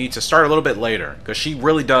need to start a little bit later because she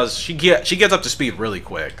really does. She gets up to speed really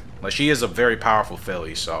quick. Like, she is a very powerful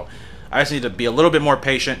filly. So I just need to be a little bit more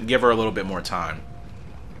patient and give her a little bit more time.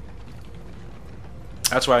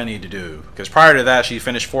 That's what I need to do. Because prior to that, she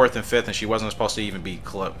finished 4th and 5th, and she wasn't supposed to even be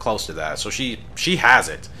close to that. So she has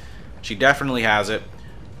it. She definitely has it.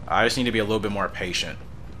 I just need to be a little bit more patient.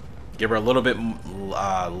 Give her a little bit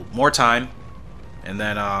more time, and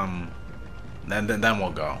then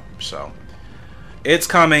we'll go. So it's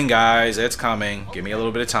coming, guys. It's coming. Give me a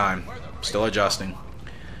little bit of time. Still adjusting,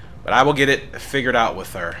 but I will get it figured out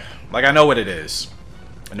with her. Like, I know what it is.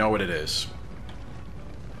 I know what it is.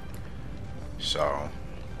 So,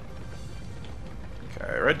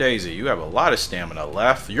 okay, Red Daisy, you have a lot of stamina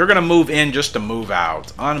left. You're gonna move in just to move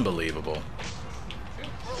out. Unbelievable.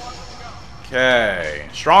 Okay,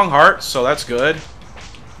 strong heart, so that's good.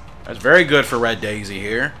 That's very good for Red Daisy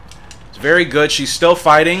here. It's very good. She's still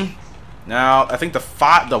fighting. Now, I think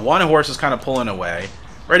the one horse is kind of pulling away.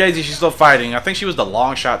 Red Daisy, she's still fighting. I think she was the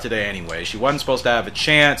long shot today anyway. She wasn't supposed to have a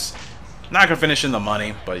chance. Not gonna finish in the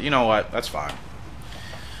money, but you know what? That's fine.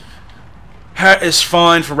 That is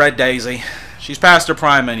fun for Red Daisy. She's past her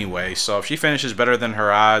prime anyway, so if she finishes better than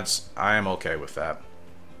her odds, I am okay with that.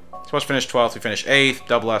 Supposed to finish 12th, we finished 8th,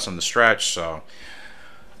 double S on the stretch, so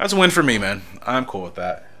that's a win for me, man. I'm cool with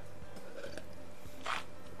that.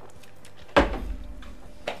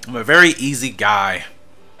 I'm a very easy guy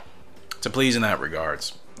to please in that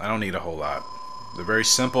regards. I don't need a whole lot. The very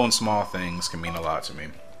simple and small things can mean a lot to me.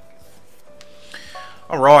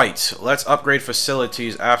 Alright, let's upgrade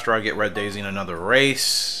facilities after I get Red Daisy in another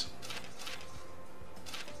race.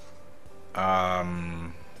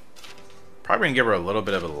 Probably gonna give her a little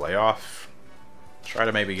bit of a layoff. Try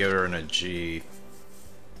to maybe give her in a G.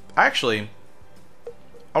 Actually,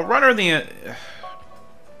 I'll run her in the...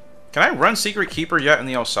 Can I run Secret Keeper yet in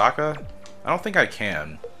the Osaka? I don't think I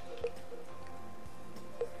can.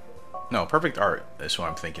 No, Perfect Art is what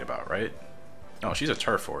I'm thinking about, right? No, she's a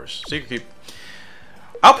turf horse. Secret Keeper...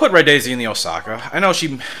 I'll put Red Daisy in the Osaka. I know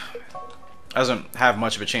she doesn't have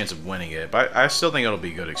much of a chance of winning it, but I still think it'll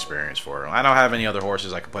be a good experience for her. I don't have any other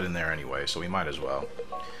horses I could put in there anyway, so we might as well.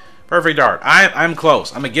 Perfect Art. I'm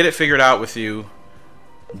close. I'm going to get it figured out with you.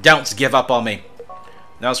 Don't give up on me.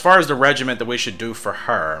 Now, as far as the regiment that we should do for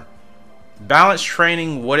her, balance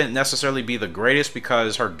training wouldn't necessarily be the greatest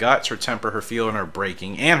because her guts, her temper, her feel, and her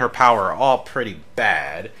braking, and her power are all pretty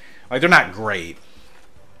bad. Like, they're not great.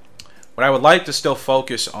 But I would like to still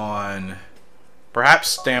focus on perhaps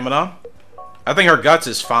stamina. I think her guts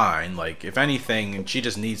is fine. Like, if anything, she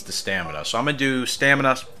just needs the stamina. So I'm going to do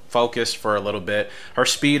stamina focus for a little bit. Her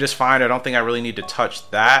speed is fine. I don't think I really need to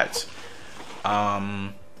touch that.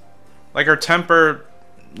 Like, her temper,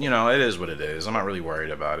 you know, it is what it is. I'm not really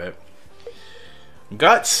worried about it.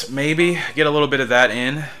 Guts, maybe. Get a little bit of that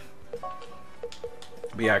in.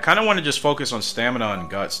 But yeah, I kind of want to just focus on stamina and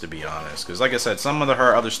guts, to be honest. Because like I said, some of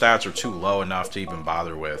her other stats are too low enough to even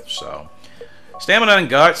bother with. So, stamina and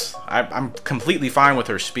guts, I'm completely fine with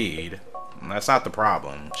her speed. And that's not the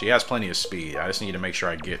problem. She has plenty of speed. I just need to make sure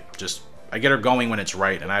I get her going when it's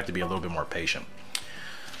right. And I have to be a little bit more patient.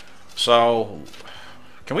 So,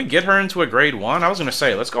 can we get her into a grade 1? I was going to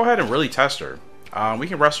say, let's go ahead and really test her. We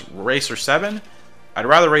can race her 7. I'd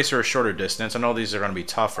rather race her a shorter distance. I know these are going to be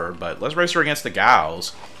tougher, but let's race her against the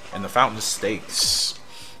gals in the Fountain Stakes.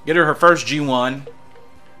 Get her first G1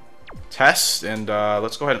 test, and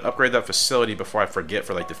let's go ahead and upgrade that facility before I forget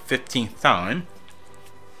for like the 15th time.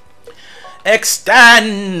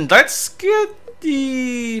 Extend! Let's get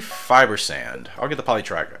the fiber sand. I'll get the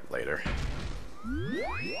polytrack later.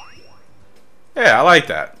 Yeah, I like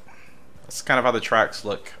that. That's kind of how the tracks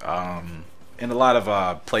look in a lot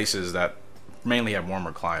of places that mainly have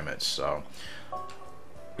warmer climates. So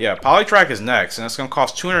yeah, polytrack is next, and it's gonna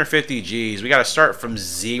cost 250 G's. We gotta start from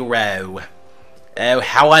 0. Oh,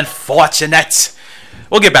 how unfortunate.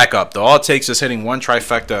 We'll get back up though. All it takes is hitting one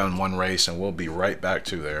trifecta in one race and we'll be right back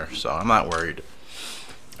to there, so I'm not worried.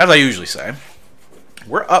 As I usually say,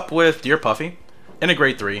 we're up with Dear Puffy in a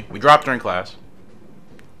grade 3. We dropped her in class,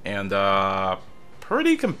 and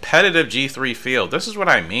pretty competitive G3 field. This is what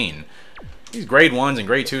I mean. These grade 1s and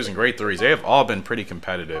grade 2s and grade 3s, they have all been pretty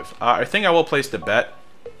competitive. I think I will place the bet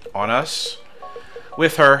on us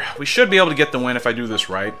with her. We should be able to get the win if I do this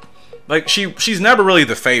right. Like, she's never really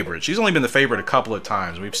the favorite. She's only been the favorite a couple of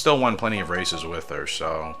times. We've still won plenty of races with her,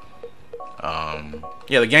 so...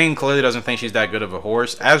 yeah, the gang clearly doesn't think she's that good of a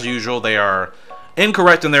horse. As usual, they are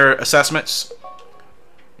incorrect in their assessments.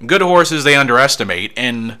 Good horses they underestimate,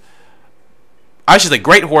 and... I should say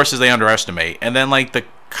great horses they underestimate, and then, like, the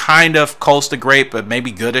kind of close to great, but maybe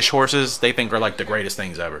goodish horses they think are like the greatest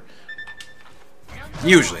things ever.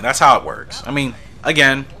 Usually, that's how it works. I mean,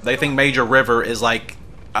 again, they think Major River is like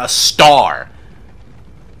a star.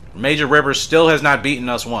 Major River still has not beaten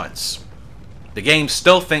us once. The game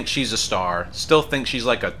still thinks she's a star, still thinks she's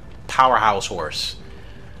like a powerhouse horse.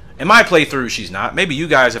 In my playthrough, she's not. Maybe you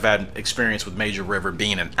guys have had experience with Major River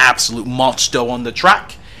being an absolute monster on the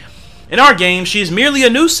track. In our game, she's merely a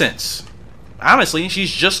nuisance. Honestly,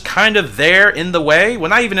 she's just kind of there in the way. Well,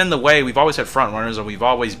 not even in the way. We've always had front runners, and we've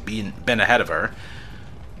always been ahead of her.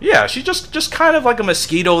 Yeah, she's just kind of like a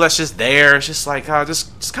mosquito that's just there. It's just like,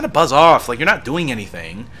 just kind of buzz off. Like, you're not doing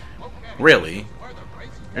anything, really.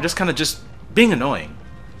 You're just kind of just being annoying.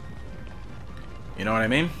 You know what I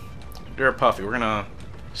mean? Dear Puffy, we're gonna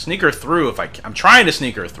sneak her through. If I'm trying to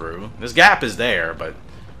sneak her through. This gap is there, but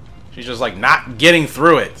she's just like not getting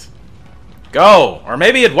through it. Go! Or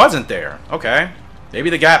maybe it wasn't there. Okay. Maybe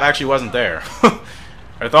the gap actually wasn't there.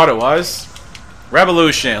 I thought it was.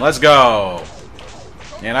 Revolution. Let's go.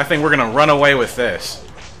 And I think we're going to run away with this.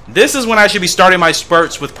 This is when I should be starting my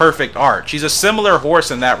spurts with Perfect Art. She's a similar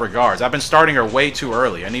horse in that regards. I've been starting her way too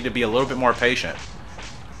early. I need to be a little bit more patient.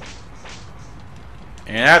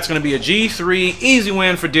 And that's going to be a G3. Easy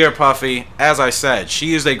win for Dear Puffy. As I said,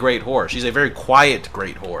 she is a great horse. She's a very quiet,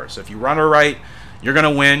 great horse. If you run her right, you're going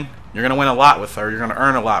to win. You're going to win a lot with her. You're going to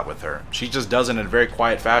earn a lot with her. She just does it in a very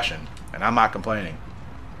quiet fashion. And I'm not complaining.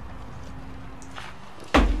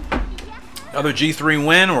 Another G3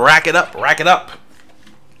 win. Rack it up. Rack it up.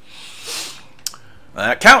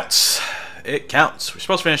 That counts. It counts. We're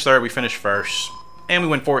supposed to finish third. We finished first. And we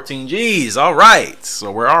win 14 Gs. Alright. So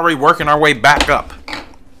we're already working our way back up.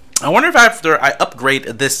 I wonder if after I upgrade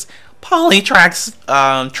this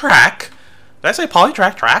Polytrack track. Did I say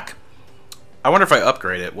Polytrack track? I wonder if I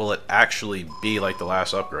upgrade it, will it actually be like the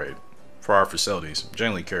last upgrade for our facilities? I'm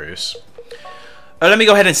genuinely curious. Let me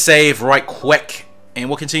go ahead and save right quick, and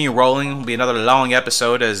we'll continue rolling. It'll be another long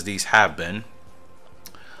episode, as these have been.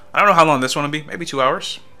 I don't know how long this one will be. Maybe 2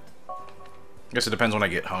 hours. I guess it depends when I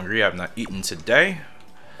get hungry. I have not eaten today.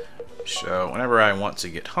 So whenever I want to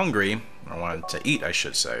get hungry, or want to eat, I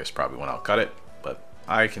should say, is probably when I'll cut it. But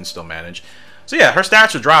I can still manage. So yeah, her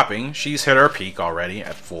stats are dropping. She's hit her peak already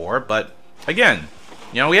at 4, but again,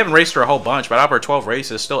 you know, we haven't raced her a whole bunch, but out of her 12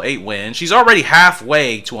 races, still 8 wins. She's already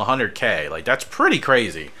halfway to 100K. Like, that's pretty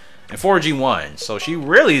crazy. And 4G1. So she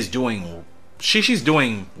really is doing... She's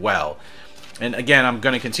doing well. And again, I'm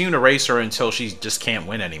going to continue to race her until she just can't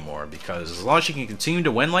win anymore. Because as long as she can continue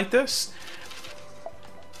to win like this...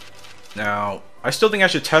 Now, I still think I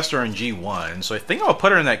should test her in G1. So I think I'll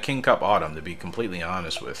put her in that King Cup Autumn, to be completely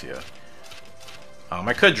honest with you.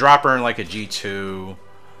 I could drop her in like a G2...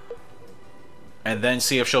 and then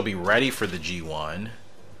see if she'll be ready for the G1.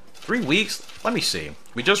 3 weeks? Let me see.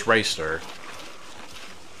 We just raced her.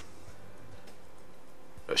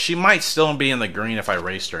 She might still be in the green if I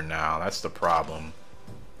raced her now. That's the problem.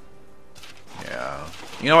 Yeah.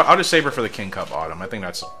 You know what? I'll just save her for the King Cup Autumn. I think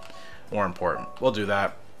that's more important. We'll do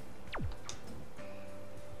that.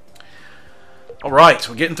 Alright,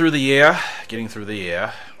 we're getting through the year. Getting through the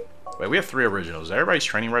year. Wait, we have 3 originals. Is everybody's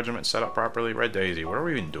training regiment set up properly? Red Daisy, what are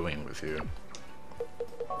we even doing with you?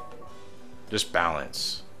 Just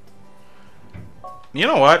balance. You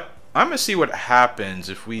know what? I'm going to see what happens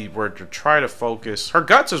if we were to try to focus. Her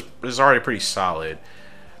guts is already pretty solid.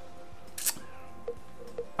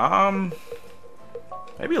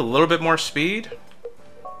 Maybe a little bit more speed.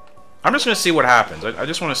 I'm just going to see what happens. I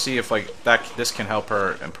just want to see if like this can help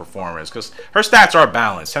her in performance. Because her stats are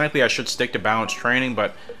balanced. Technically, I should stick to balanced training.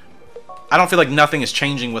 But I don't feel like nothing is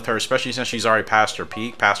changing with her. Especially since she's already past her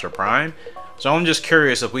peak, past her prime. So I'm just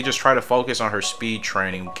curious, if we just try to focus on her speed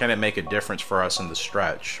training, can it make a difference for us in the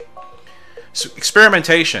stretch? So,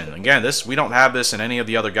 experimentation. Again, we don't have this in any of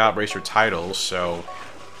the other Gallop Racer titles, so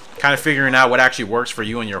kind of figuring out what actually works for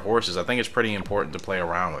you and your horses, I think it's pretty important to play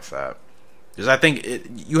around with that. Because I think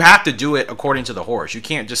you have to do it according to the horse. You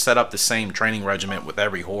can't just set up the same training regimen with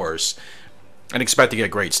every horse and expect to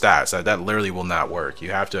get great stats. That literally will not work.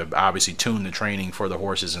 You have to obviously tune the training for the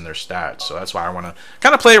horses and their stats. So that's why I want to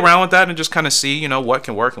kind of play around with that and just kind of see, you know, what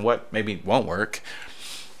can work and what maybe won't work.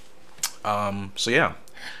 So yeah.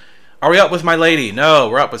 Are we up with my lady? No,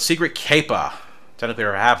 we're up with Secret Kepa. Technically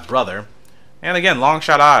her half-brother. And again, long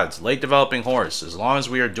shot odds. Late developing horse. As long as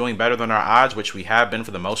we are doing better than our odds, which we have been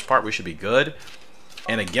for the most part, we should be good.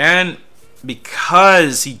 And again,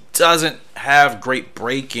 because he doesn't have great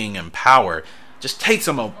braking and power, just takes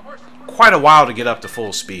him quite a while to get up to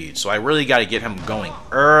full speed. So I really got to get him going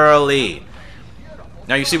early.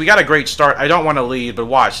 Now you see, we got a great start. I don't want to lead, but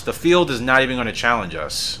watch. The field is not even going to challenge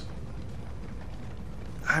us.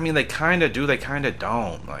 I mean, they kind of do, they kind of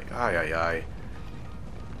don't. Like, ay.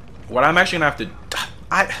 What I'm actually going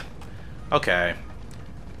to have to... Okay.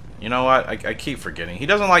 You know what? I keep forgetting. He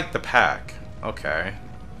doesn't like the pack. Okay.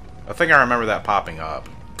 I think I remember that popping up.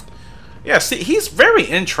 Yeah, see, he's very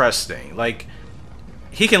interesting. Like,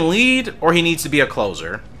 he can lead or he needs to be a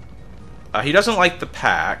closer. He doesn't like the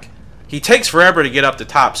pack. He takes forever to get up to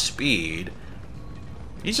top speed.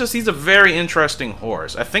 He's a very interesting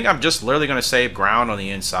horse. I think I'm just literally going to save ground on the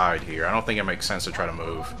inside here. I don't think it makes sense to try to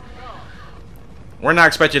move. We're not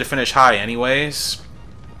expected to finish high anyways.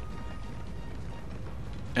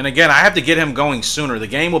 And again, I have to get him going sooner. The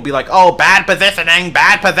game will be like, oh, bad positioning,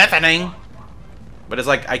 bad positioning. But it's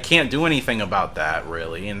like, I can't do anything about that,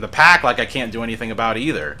 really. And the pack, like, I can't do anything about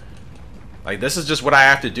either. Like, this is just what I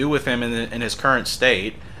have to do with him in his current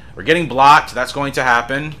state. We're getting blocked. That's going to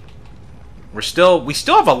happen. We still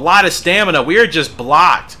have a lot of stamina. We are just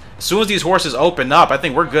blocked. As soon as these horses open up, I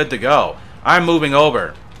think we're good to go. I'm moving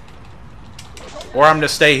over. Or I'm going to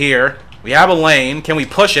stay here. We have a lane. Can we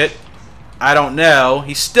push it? I don't know.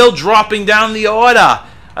 He's still dropping down the order.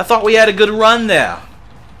 I thought we had a good run there.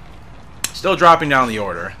 Still dropping down the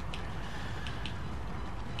order.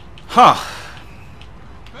 Huh.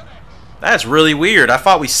 That's really weird. I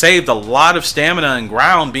thought we saved a lot of stamina and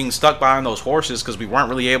ground being stuck behind those horses because we weren't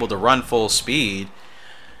really able to run full speed.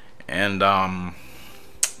 And,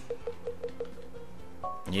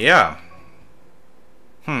 yeah.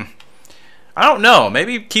 I don't know.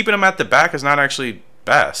 Maybe keeping him at the back is not actually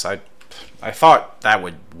best. I thought that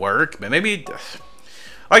would work, but maybe...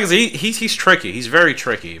 Like I said, he's tricky. He's very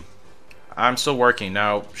tricky. I'm still working.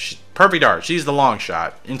 Now, Perfect Art. She's the long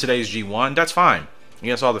shot in today's G1. That's fine.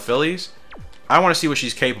 Against all the fillies. I want to see what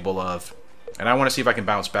she's capable of. And I want to see if I can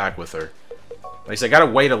bounce back with her. Like I said, I got to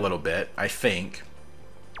wait a little bit, I think.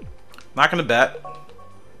 Not going to bet.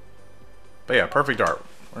 But yeah, Perfect Art.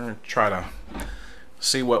 We're going to try to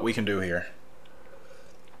see what we can do here.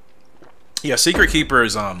 Yeah, Secret Keeper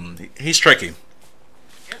is, he's tricky.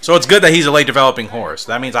 So it's good that he's a late developing horse.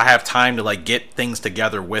 That means I have time to, like, get things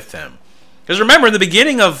together with him. Because remember, in the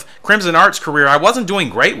beginning of Crimson Art's career, I wasn't doing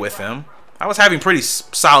great with him. I was having pretty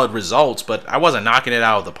solid results, but I wasn't knocking it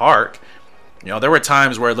out of the park. You know, there were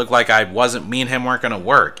times where it looked like me and him weren't going to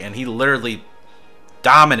work. And he literally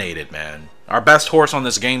dominated, man. Our best horse on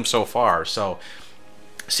this game so far. So,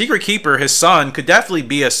 Secret Keeper, his son, could definitely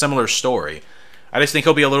be a similar story. I just think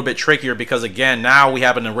he'll be a little bit trickier because, again, now we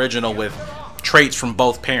have an original with traits from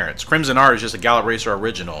both parents. Crimson Art is just a Gallop Racer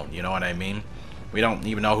original, you know what I mean? We don't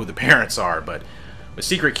even know who the parents are, but with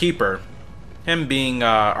Secret Keeper, him being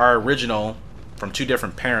our original from two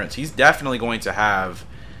different parents, he's definitely going to have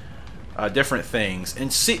different things.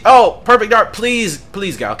 And see, oh, Perfect Art, please,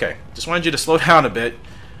 please, guy. Okay, just wanted you to slow down a bit.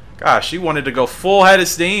 Gosh, she wanted to go full head of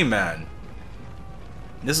steam, man.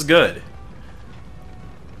 This is good.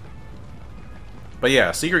 But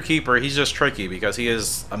yeah, Secret Keeper, he's just tricky because he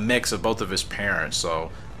is a mix of both of his parents.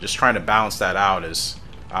 So just trying to balance that out is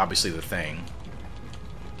obviously the thing.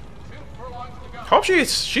 Hope she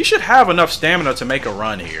should have enough stamina to make a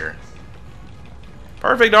run here.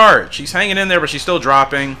 Perfect Art. She's hanging in there, but she's still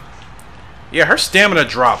dropping. Yeah, her stamina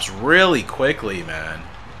drops really quickly, man.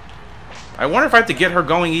 I wonder if I have to get her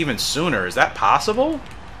going even sooner. Is that possible?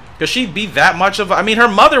 Because she'd be that much of a... I mean, her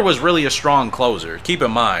mother was really a strong closer. Keep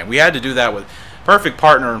in mind, we had to do that with... Perfect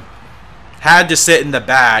Partner had to sit in the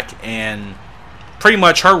back, and pretty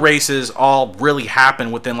much her races all really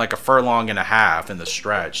happened within like a furlong and a half in the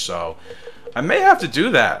stretch. So I may have to do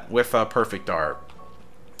that with Perfect Art.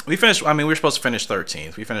 We finished, I mean, we were supposed to finish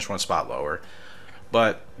 13th. We finished one spot lower.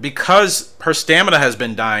 But because her stamina has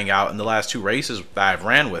been dying out in the last two races that I've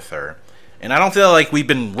ran with her, and I don't feel like we've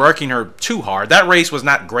been working her too hard. That race was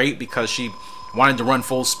not great because she wanted to run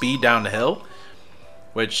full speed down the hill,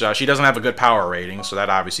 which she doesn't have a good power rating, so that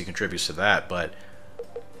obviously contributes to that. But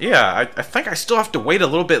yeah, I think I still have to wait a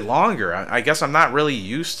little bit longer. I guess I'm not really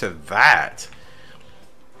used to that.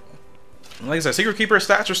 Like I said, Secret Keeper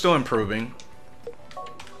stats are still improving.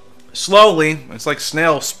 Slowly. It's like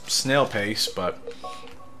snail pace, but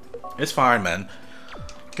it's fine, man.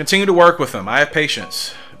 Continue to work with them. I have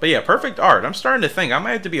patience. But yeah, Perfect Art. I'm starting to think I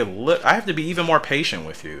might have to be I have to be even more patient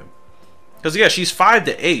with you. Because yeah, she's 5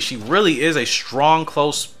 to 8. She really is a strong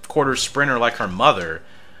close quarter sprinter like her mother.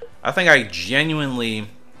 I think I genuinely...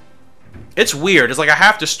 It's weird. It's like I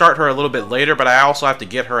have to start her a little bit later, but I also have to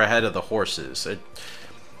get her ahead of the horses.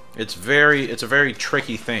 It's a very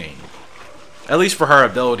tricky thing. At least for her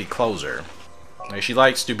ability closer. Like, she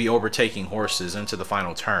likes to be overtaking horses into the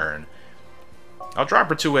final turn. I'll drop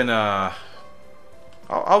her to an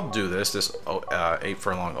I'll do this 8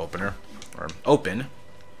 furlong opener or open.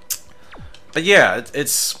 But yeah,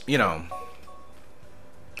 it's you know,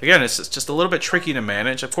 again, it's just a little bit tricky to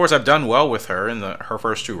manage. Of course, I've done well with her in her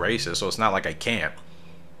first 2 races, so it's not like I can't.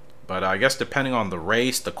 But I guess depending on the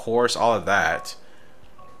race, the course, all of that,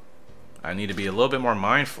 I need to be a little bit more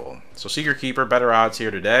mindful. So Secret Keeper, better odds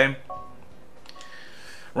here today.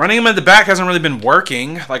 Running him in the back hasn't really been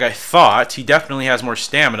working like I thought. He definitely has more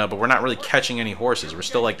stamina, but we're not really catching any horses. We're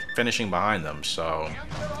still, like, finishing behind them, so...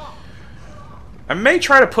 I may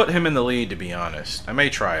try to put him in the lead, to be honest. I may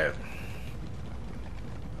try it.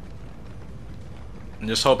 And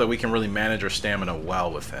just hope that we can really manage our stamina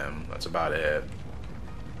well with him. That's about it.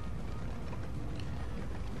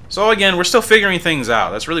 So again, we're still figuring things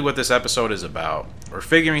out. That's really what this episode is about. We're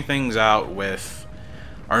figuring things out with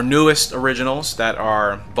our newest originals that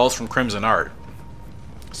are both from Crimson Art.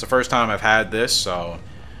 It's the first time I've had this, so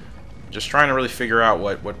just trying to really figure out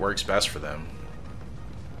what works best for them.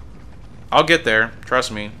 I'll get there.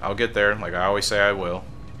 Trust me, I'll get there. Like I always say I will.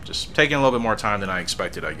 Just taking a little bit more time than I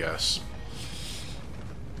expected, I guess.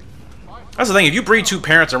 That's the thing, if you breed two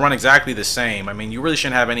parents and run exactly the same, I mean, you really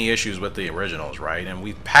shouldn't have any issues with the originals, right? And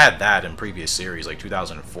we've had that in previous series, like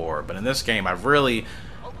 2004. But in this game, I've really...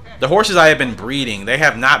 The horses I have been breeding, they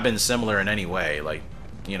have not been similar in any way. Like,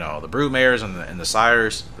 you know, the broodmares and the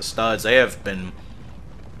sires, the studs, they have been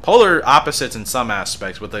polar opposites in some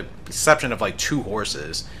aspects, with the exception of, like, 2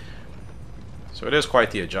 horses. So it is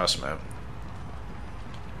quite the adjustment.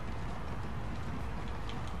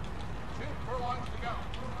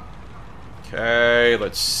 Okay,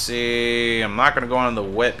 let's see. I'm not going to go on the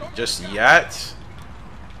whip just yet.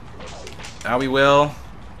 Now we will.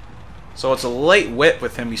 So it's a late whip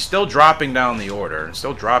with him. He's still dropping down the order.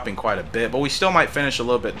 Still dropping quite a bit, but we still might finish a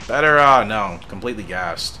little bit better. Oh, no. Completely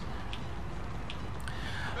gassed.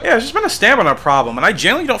 Yeah, it's just been a stamina problem, and I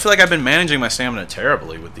generally don't feel like I've been managing my stamina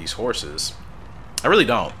terribly with these horses. I really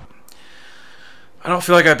don't. I don't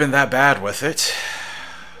feel like I've been that bad with it.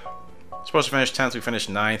 Supposed to finish 10th, we finished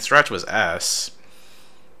 9th. Stretch was S.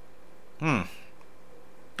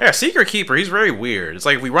 Yeah, Secret Keeper, he's very weird. It's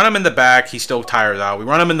like if we run him in the back, he still tires out. We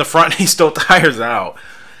run him in the front, he still tires out.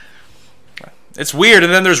 It's weird,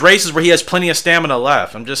 and then there's races where he has plenty of stamina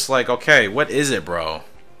left. I'm just like, okay, what is it, bro?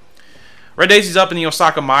 Red Daisy's up in the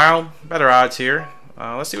Osaka Mile. Better odds here.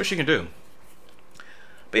 Let's see what she can do.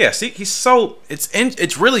 But yeah, see, he's so...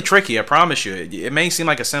 It's really tricky, I promise you. It may seem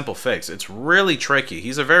like a simple fix. It's really tricky.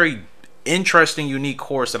 He's a very interesting, unique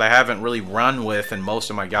horse that I haven't really run with in most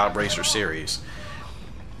of my Gallop Racer series.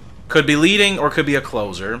 Could be leading or could be a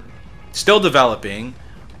closer. Still developing.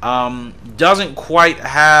 Doesn't quite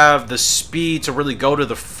have the speed to really go to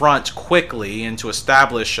the front quickly and to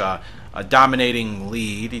establish a dominating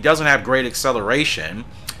lead. He doesn't have great acceleration.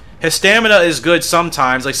 His stamina is good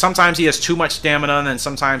sometimes. Like sometimes he has too much stamina and then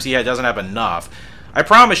sometimes he doesn't have enough. I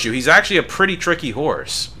promise you, he's actually a pretty tricky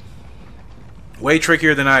horse. Way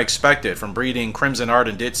trickier than I expected from breeding Crimson Art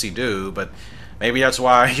and Ditsy Do, but maybe that's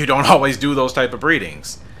why you don't always do those type of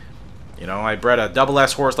breedings. You know, I bred a double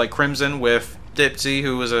S horse like Crimson with Dipsy,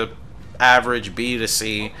 who was a average B to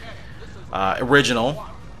C original.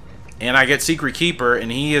 And I get Secret Keeper,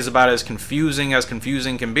 and he is about as confusing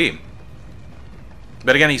can be.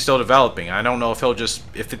 But again, he's still developing. I don't know if he'll just...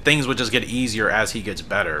 if things would just get easier as he gets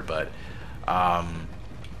better, but...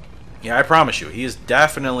 yeah, I promise you, he is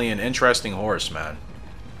definitely an interesting horse, man.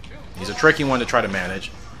 He's a tricky one to try to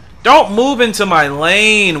manage. Don't move into my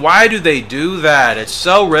lane! Why do they do that? It's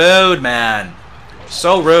so rude, man.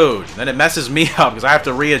 So rude. Then it messes me up because I have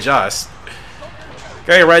to readjust.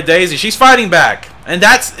 Okay, Red Daisy. She's fighting back. And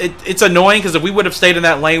that's... it's annoying because if we would have stayed in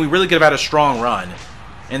that lane, we really could have had a strong run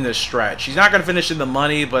in this stretch. She's not going to finish in the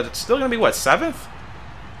money, but it's still going to be, what, 7th?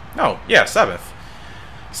 No, yeah, 7th.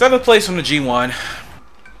 7th place on the G1.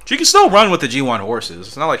 She can still run with the G1 horses.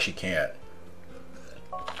 It's not like she can't.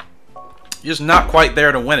 Just not quite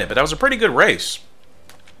there to win it, but that was a pretty good race.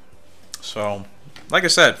 So, like I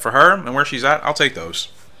said, for her and where she's at, I'll take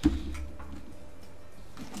those.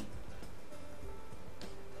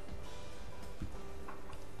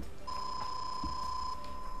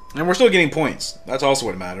 And we're still getting points. That's also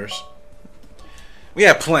what matters. We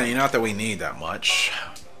have plenty, not that we need that much.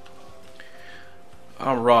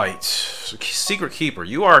 Alright. So, Secret Keeper,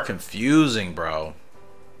 you are confusing, bro.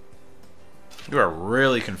 You are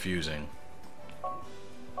really confusing.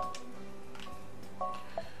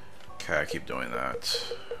 Okay, I keep doing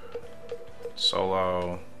that.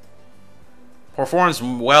 Solo. Performs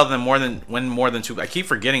well win more than 2. I keep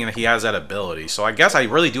forgetting that he has that ability. So I guess I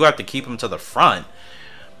really do have to keep him to the front.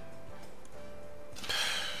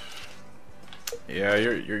 Yeah,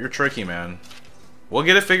 you're tricky, man. We'll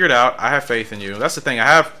get it figured out. I have faith in you. That's the thing. I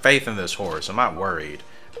have faith in this horse. I'm not worried.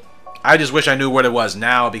 I just wish I knew what it was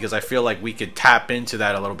now because I feel like we could tap into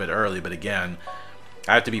that a little bit early. But again,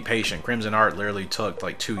 I have to be patient. Crimson Art literally took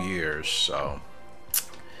like 2 years, so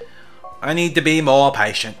I need to be more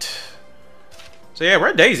patient. So yeah,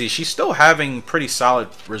 Red Daisy, she's still having pretty solid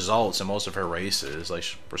results in most of her races. Like,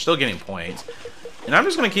 we're still getting points. And I'm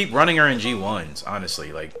just gonna keep running her in G1s,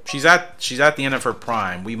 honestly. Like, she's at the end of her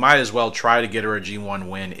prime. We might as well try to get her a G1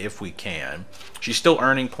 win if we can. She's still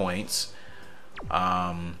earning points.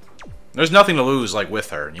 There's nothing to lose, like, with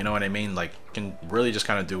her. You know what I mean? Like, can really just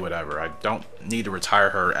kind of do whatever. I don't need to retire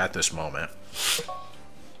her at this moment.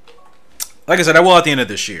 Like I said, I will at the end of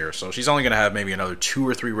this year. So she's only gonna have maybe another 2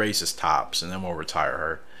 or 3 races tops, and then we'll retire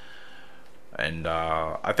her. And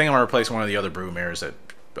I think I'm gonna replace one of the other broodmares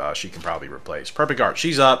that she can probably replace. Perfect Art,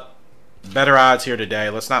 she's up. Better odds here today.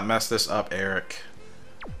 Let's not mess this up, Eric.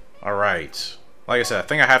 All right. Like I said, I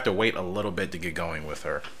think I have to wait a little bit to get going with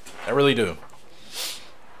her. I really do.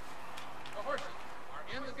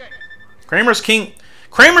 Kramer's King.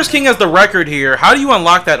 Kramer's King has the record here. How do you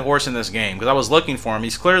unlock that horse in this game? Because I was looking for him.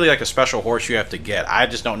 He's clearly like a special horse you have to get. I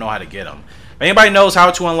just don't know how to get him. If anybody knows how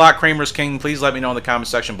to unlock Kramer's King, please let me know in the comment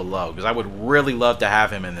section below. Because I would really love to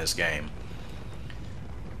have him in this game.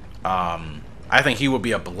 I think he would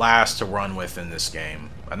be a blast to run with in this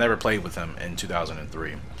game. I never played with him in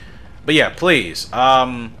 2003. But yeah, please. How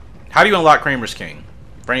do you unlock Kramer's King?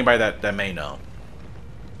 For anybody that may know.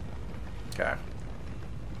 Okay.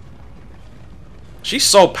 She's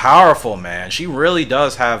so powerful, man. She really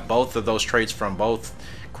does have both of those traits from both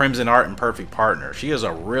Crimson Art and Perfect Partner. She is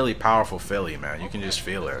a really powerful filly, man. You can just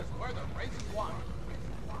feel her.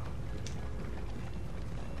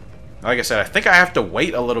 Like I said, I think I have to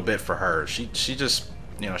wait a little bit for her. She just,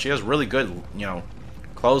 you know, she has really good, you know,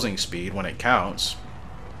 closing speed when it counts.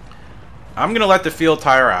 I'm going to let the field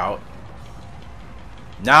tire out.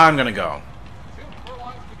 Now I'm going to go.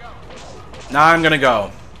 Now I'm going to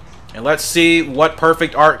go. And let's see what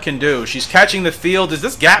Perfect Art can do. She's catching the field. Is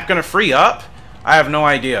this gap going to free up? I have no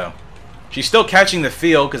idea. She's still catching the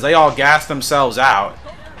field because they all gassed themselves out.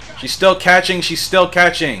 She's still catching. She's still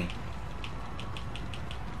catching.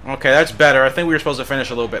 Okay, that's better. I think we were supposed to finish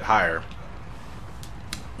a little bit higher.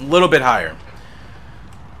 A little bit higher.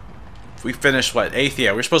 If we finished, what, 8th?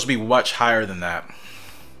 Yeah, we're supposed to be much higher than that.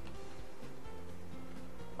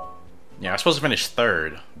 Yeah, I'm supposed to finish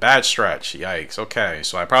 3rd. Bad stretch. Yikes. Okay,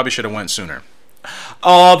 so I probably should have went sooner.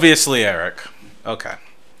 Obviously, Eric. Okay.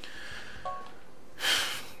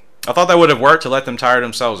 I thought that would have worked to let them tire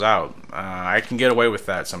themselves out. I can get away with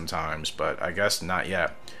that sometimes, but I guess not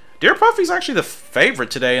yet. Dear Puffy's actually the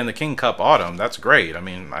favorite today in the King Cup Autumn. That's great. I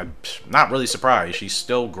mean, I'm not really surprised. She's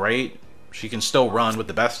still great. She can still run with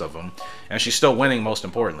the best of them. And she's still winning, most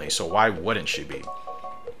importantly. So why wouldn't she be?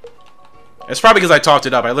 It's probably because I talked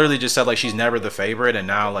it up. I literally just said, like, she's never the favorite, and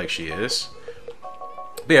now, like, she is.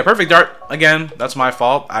 But yeah, Perfect Dart, again, that's my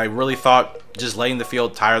fault. I really thought just letting the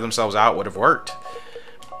field tire themselves out would have worked.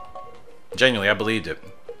 Genuinely, I believed it.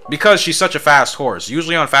 Because she's such a fast horse.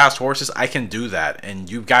 Usually on fast horses, I can do that. And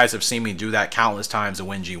you guys have seen me do that countless times to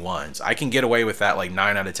win G1s. I can get away with that like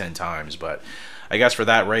 9 out of 10 times. But I guess for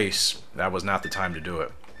that race, that was not the time to do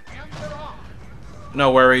it.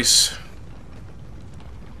 No worries.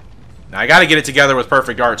 Now, I got to get it together with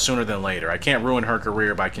Perfect Art sooner than later. I can't ruin her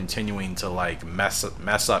career by continuing to like mess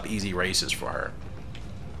up easy races for her.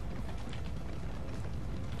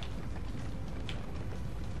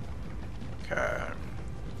 Okay.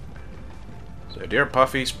 So Dear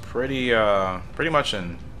Puffy's pretty much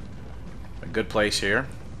in a good place here.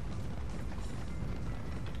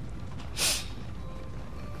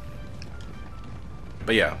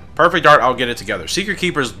 But yeah, Perfect Art, I'll get it together. Secret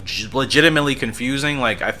Keeper's legitimately confusing.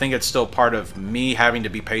 Like, I think it's still part of me having to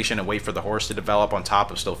be patient and wait for the horse to develop on top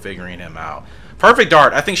of still figuring him out. Perfect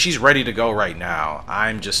Art, I think she's ready to go right now.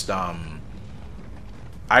 I'm just,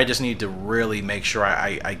 I just need to really make sure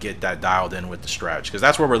I get that dialed in with the stretch, because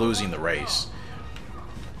that's where we're losing the race.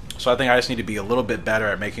 So I think I just need to be a little bit better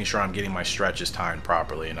at making sure I'm getting my stretches timed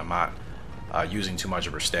properly and I'm not using too much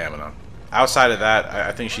of her stamina. Outside of that,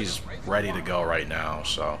 I think she's ready to go right now,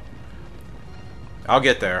 so I'll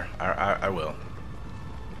get there. I will.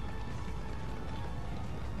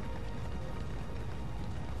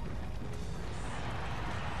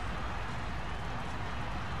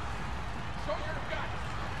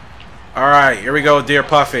 Alright, here we go, Dear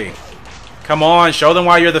Puffy. Come on, show them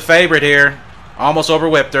why you're the favorite here. Almost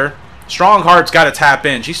overwhipped her. Strong Heart's got to tap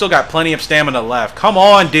in. She's still got plenty of stamina left. Come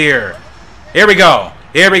on, Dear. Here we go.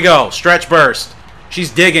 Here we go. Stretch burst.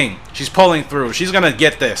 She's digging. She's pulling through. She's going to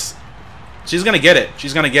get this. She's going to get it.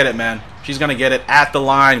 She's going to get it, man. She's going to get it at the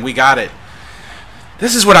line. We got it.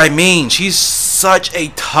 This is what I mean. She's such a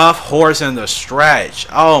tough horse in the stretch.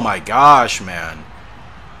 Oh, my gosh, man.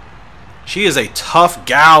 She is a tough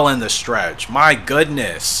gal in the stretch. My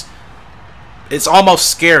goodness. it's almost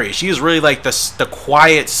scary. She is really like the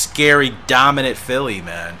quiet, scary, dominant filly,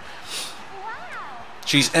 man.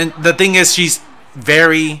 And the thing is, she's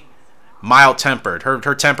very mild-tempered.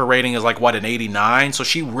 Her temper rating is like, what, an 89? So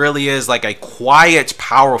she really is like a quiet,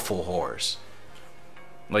 powerful horse.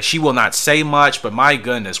 Like, she will not say much, but my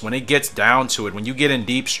goodness, when it gets down to it, when you get in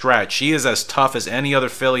deep stretch, she is as tough as any other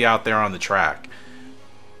filly out there on the track.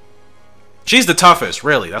 She's the toughest,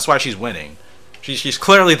 really. That's why she's winning. She's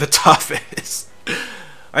clearly the toughest.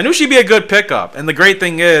 I knew she'd be a good pickup. And the great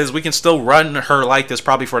thing is, we can still run her like this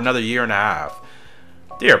probably for another year and a half.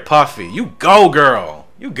 Dear Puffy, you go, girl.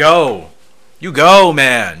 You go. You go,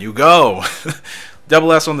 man. You go.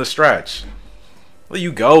 Double S on the stretch. Well,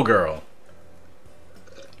 you go, girl.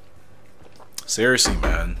 Seriously,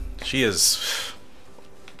 man. She is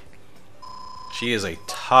a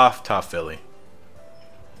tough, tough filly.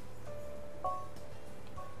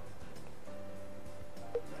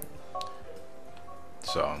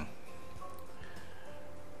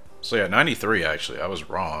 So yeah, 93 actually. I was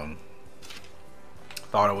wrong.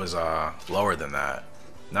 Thought it was lower than that.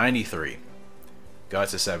 93.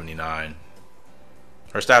 Guts is 79.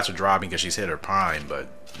 Her stats are dropping because she's hit her prime, but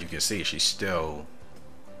you can see she's still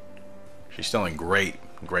in great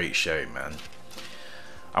shape, man.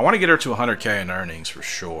 I want to get her to 100K in earnings for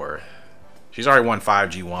sure. She's already won 5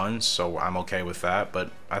 G1s, so I'm okay with that,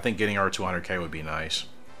 but I think getting her to 100K would be nice.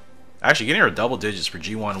 Actually, getting her double digits for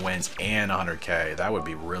G1 wins and 100K, that would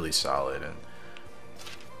be really solid. And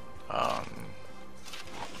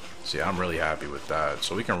so yeah, I'm really happy with that.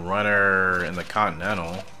 So we can run her in the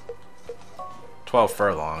Continental, 12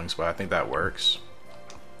 furlongs, but I think that works.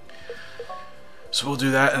 So we'll do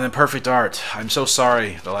that, and then Perfect Art. I'm so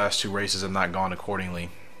sorry the last 2 races have not gone accordingly.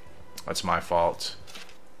 That's my fault.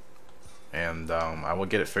 And I will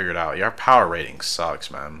get it figured out. Yeah, her power rating sucks,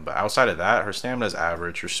 man. But outside of that, her stamina is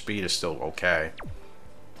average. Her speed is still okay.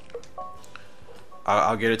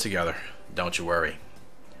 I'll get it together. Don't you worry.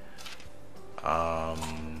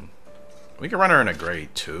 We can run her in a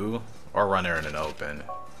grade 2 or run her in an open.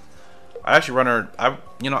 I actually run her. I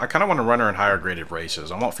kind of want to run her in higher graded races.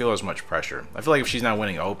 I won't feel as much pressure. I feel like if she's not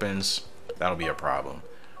winning opens, that'll be a problem.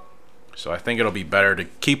 So I think it'll be better to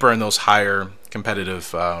keep her in those higher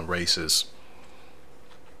competitive races.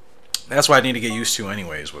 That's what I need to get used to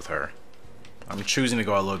anyways with her. I'm choosing to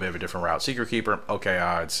go a little bit of a different route. Secret Keeper, okay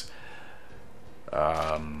odds.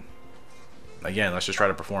 Again, let's just try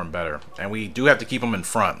to perform better. And we do have to keep him in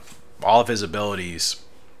front. All of his abilities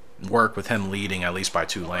work with him leading at least by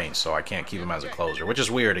 2 lanes, so I can't keep him as a closer, which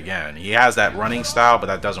is weird again. He has that running style, but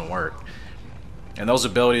that doesn't work. And those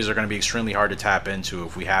abilities are going to be extremely hard to tap into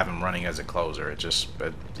if we have him running as a closer. It just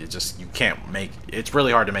you can't make, it's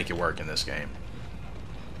really hard to make it work in this game.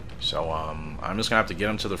 So I'm just going to have to get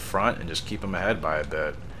him to the front and just keep him ahead by a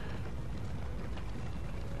bit.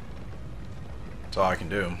 That's all I can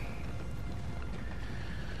do.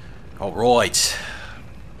 Alright.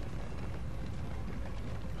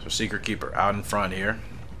 So Secret Keeper out in front here,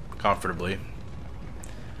 comfortably.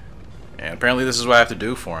 And apparently this is what I have to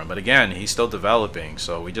do for him. But again, he's still developing,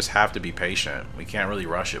 so we just have to be patient. We can't really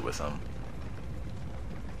rush it with him.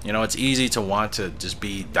 You know, it's easy to want to just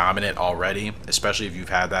be dominant already, especially if you've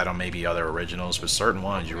had that on maybe other originals, but certain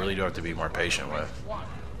ones you really do have to be more patient with.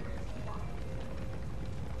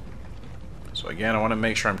 So again, I want to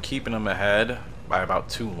make sure I'm keeping him ahead by about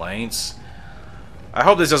 2 lengths. I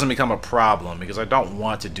hope this doesn't become a problem, because I don't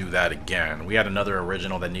want to do that again. We had another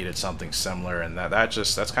original that needed something similar, and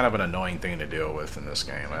that's kind of an annoying thing to deal with in this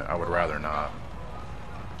game. I would rather not.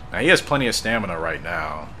 Now he has plenty of stamina right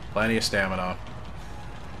now. Plenty of stamina.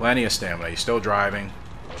 Plenty of stamina. He's still driving.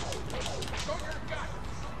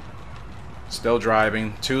 Still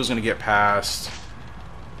driving. 2's going to get past.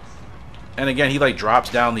 And again, he like drops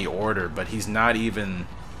down the order, but he's not even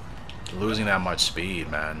losing that much speed,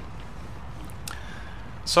 man.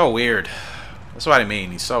 So weird. That's what I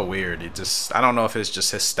mean. He's so weird. I don't know if it's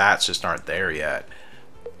just his stats just aren't there yet.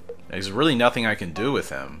 There's really nothing I can do with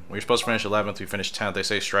him. We were supposed to finish 11th. We finished 10th. They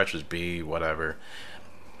say stretch was B, whatever.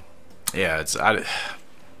 Yeah, it's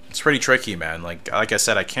pretty tricky, man. Like I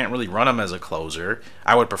said, I can't really run him as a closer.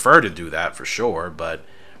 I would prefer to do that for sure, but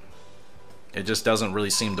it just doesn't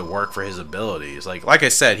really seem to work for his abilities. Like I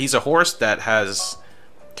said, he's a horse that has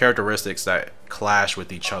characteristics that clash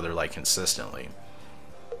with each other like consistently.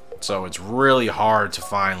 So it's really hard to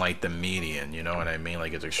find like the median, you know what I mean?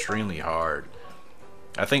 Like it's extremely hard.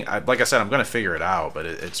 I think, like I said, I'm going to figure it out, but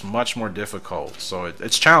it's much more difficult. So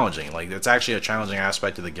it's challenging. Like it's actually a challenging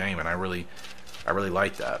aspect of the game, and I really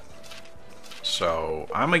like that. So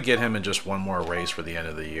I'm going to get him in just one more race for the end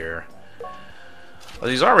of the year.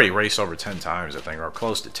 Well, he's already raced over 10 times, I think, or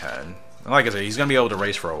close to 10. And like I said, he's going to be able to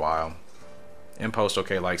race for a while. Impost,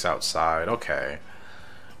 okay, likes outside. Okay.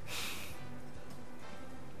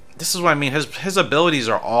 This is what I mean. His abilities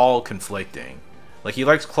are all conflicting. Like, he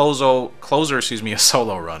likes closer, excuse me, a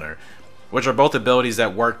solo runner, which are both abilities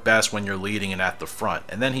that work best when you're leading and at the front.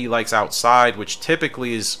 And then he likes outside, which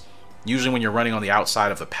typically is usually when you're running on the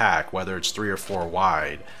outside of the pack, whether it's 3 or 4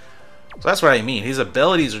 wide. So that's what I mean. His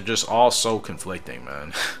abilities are just all so conflicting,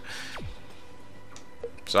 man.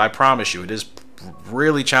 So I promise you, it is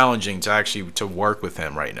really challenging to actually work with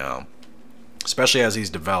him right now. Especially as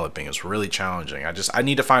he's developing. It's really challenging. I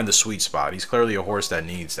need to find the sweet spot. He's clearly a horse that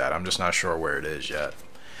needs that. I'm just not sure where it is yet.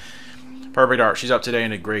 Perfect Art. She's up today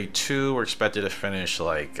in a grade 2. We're expected to finish,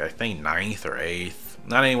 like, I think 9th or 8th.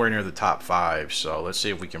 Not anywhere near the top 5. So let's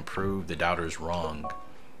see if we can prove the doubters wrong.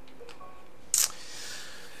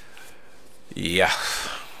 Yeah.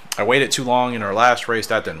 I waited too long in our last race.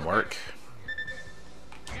 That didn't work.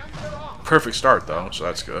 Perfect start, though, so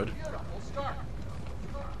that's good.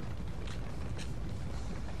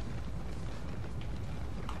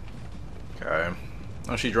 Okay.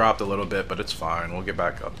 Oh, she dropped a little bit, but it's fine. We'll get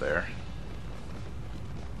back up there.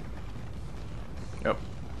 Yep.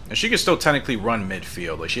 And she can still technically run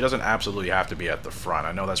midfield. Like, she doesn't absolutely have to be at the front.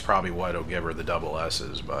 I know that's probably what'll give her the double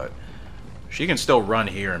S's, but she can still run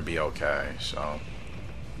here and be okay, so.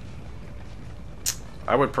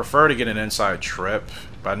 I would prefer to get an inside trip,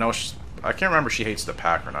 but I know I can't remember if she hates the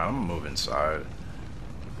pack or not. I'm gonna move inside.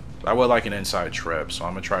 I would like an inside trip, so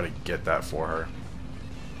I'm gonna try to get that for her.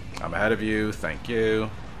 I'm ahead of you, thank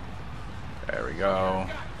you. There we go.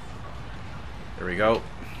 There we go.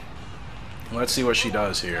 Let's see what she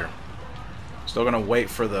does here. Still gonna wait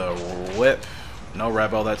for the whip. No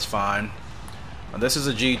rebel, that's fine. And this is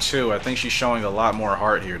a G2. I think she's showing a lot more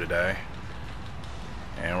heart here today.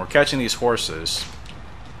 And we're catching these horses.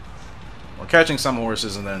 We're catching some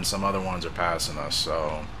horses and then some other ones are passing us,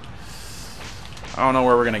 so I don't know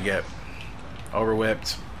where we're gonna get.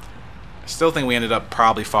 Overwhipped. I still think we ended up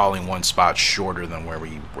probably falling 1 spot shorter than where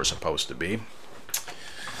we were supposed to be.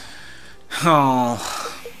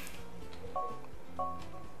 Oh.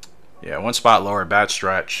 Yeah, 1 spot lower, bad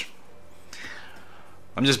stretch.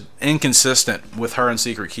 I'm just inconsistent with her and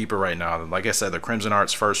Secret Keeper right now. Like I said, the Crimson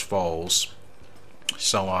Art's first foals.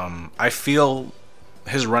 So, I feel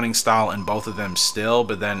his running style in both of them still,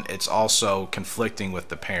 but then it's also conflicting with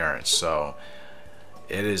the parents. So,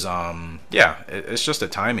 it is, yeah, it's just a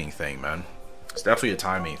timing thing, man. It's definitely a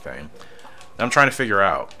timing thing. I'm trying to figure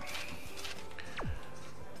out.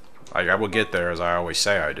 Like, I will get there, as I always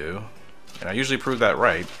say I do. And I usually prove that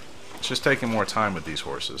right. It's just taking more time with these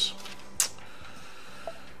horses.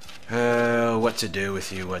 What to do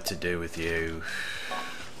with you, what to do with you.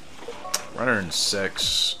 Runner in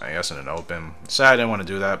 6, I guess in an open. Sad I didn't want to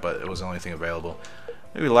do that, but it was the only thing available.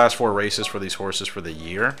 Maybe the last 4 races for these horses for the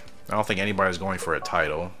year. I don't think anybody's going for a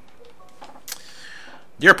title.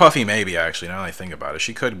 Dear Puffy, maybe, actually, now that I think about it.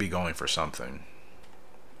 She could be going for something.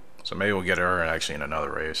 So maybe we'll get her actually in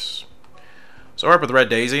another race. So we're up with Red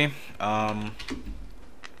Daisy.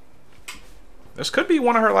 This could be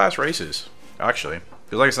one of her last races, actually.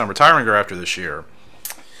 Because like I said, I'm retiring her after this year.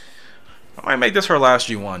 I might make this her last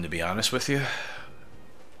G1, to be honest with you.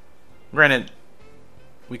 Granted,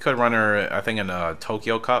 we could run her, I think, in a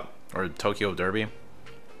Tokyo Cup or Tokyo Derby.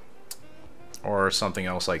 Or something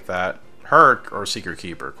else like that. Her or Secret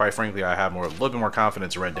Keeper. Quite frankly, I have a little bit more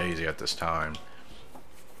confidence in Red Daisy at this time.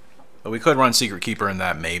 But we could run Secret Keeper in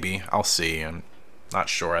that, maybe. I'll see. I'm not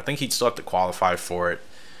sure. I think he'd still have to qualify for it.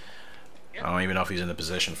 I don't even know if he's in the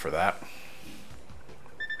position for that.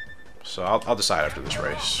 So I'll decide after this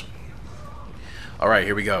race. Alright,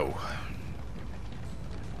 here we go.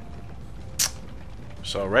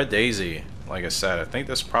 So Red Daisy, like I said, I think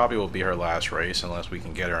this probably will be her last race unless we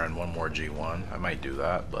can get her in one more G1. I might do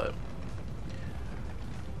that, but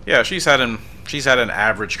yeah, she's had an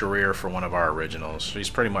average career for one of our originals. She's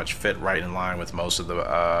pretty much fit right in line with most of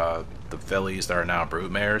the fillies that are now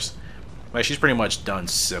broodmares. Like, she's pretty much done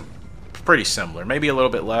pretty similar, maybe a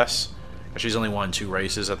little bit less. She's only won 2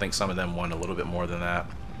 races. I think some of them won a little bit more than that.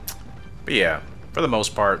 But yeah, for the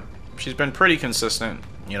most part, she's been pretty consistent.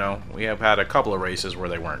 You know, we have had a couple of races where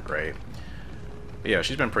they weren't great. But yeah,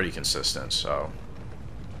 she's been pretty consistent, so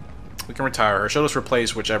we can retire her. She'll just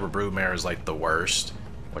replace whichever broodmare is like the worst,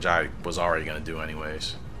 which I was already going to do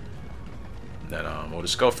anyways. Then we'll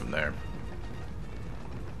just go from there.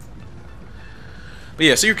 But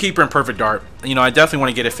yeah, Secret Keeper and Perfect Dart. You know, I definitely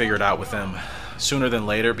want to get it figured out with them sooner than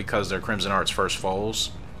later because they're Crimson Art's first foals.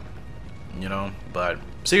 You know, but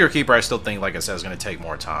Secret Keeper I still think, like I said, is going to take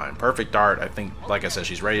more time. Perfect Dart, I think, like I said,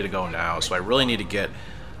 she's ready to go now, so I really need to get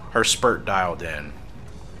her spurt dialed in.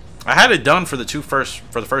 I had it done for the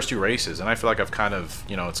first two races, and I feel like I've kind of,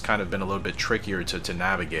 you know, it's kind of been a little bit trickier to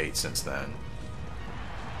navigate since then.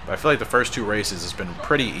 But I feel like the first two races has been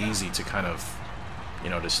pretty easy to kind of, you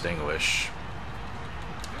know, distinguish.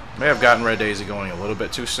 May have gotten Red Daisy going a little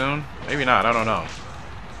bit too soon. Maybe not, I don't know.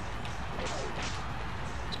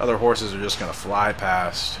 These other horses are just going to fly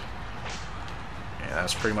past. And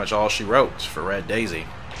that's pretty much all she wrote for Red Daisy.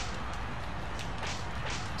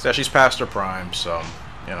 So she's past her prime, so,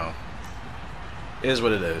 you know, it is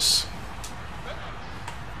what it is.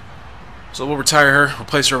 So we'll retire her,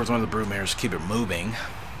 replace her with one of the broodmares, keep it moving.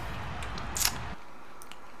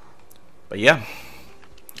 But yeah,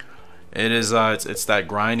 it is. It's that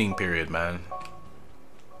grinding period, man.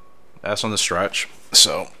 That's on the stretch.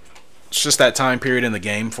 So it's just that time period in the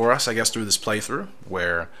game for us, I guess, through this playthrough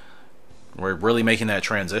where we're really making that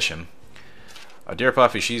transition. Dear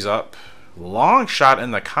Puffy, she's up. Long shot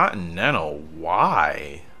in the Continental.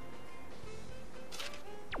 Why?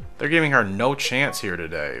 They're giving her no chance here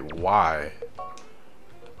today. Why?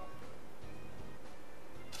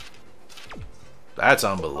 That's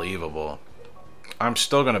unbelievable. I'm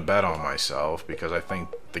still going to bet on myself because I think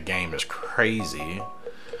the game is crazy.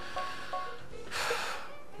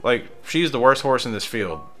 Like, she's the worst horse in this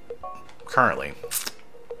field currently.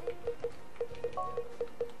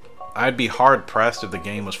 I'd be hard-pressed if the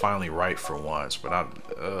game was finally right for once, but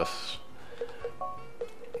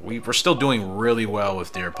we're still doing really well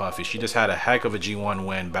with Dear Puffy. She just had a heck of a G1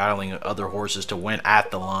 win, battling other horses to win at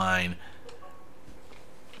the line.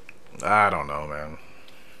 I don't know, man.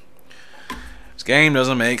 This game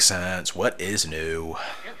doesn't make sense. What is new?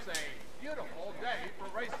 It's a beautiful day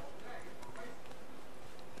for racing.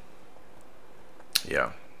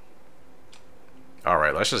 Yeah.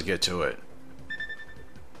 Alright, let's just get to it.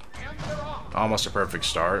 Almost a perfect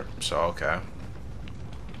start, so okay. I'm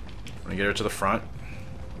gonna get her to the front.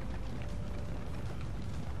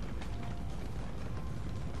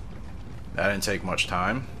 That didn't take much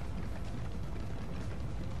time.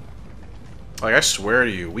 Like, I swear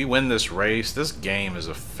to you, we win this race, this game is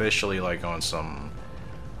officially, like, on some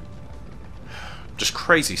just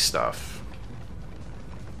crazy stuff.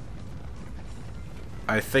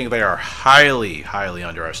 I think they are highly, highly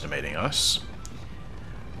underestimating us.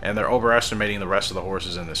 And they're overestimating the rest of the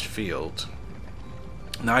horses in this field.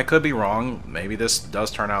 Now, I could be wrong. Maybe this does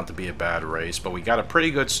turn out to be a bad race, but we got a pretty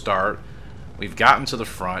good start. We've gotten to the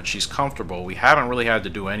front. She's comfortable. We haven't really had to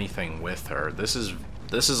do anything with her. This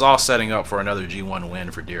is all setting up for another G1 win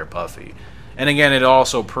for Dear Puffy. And again, it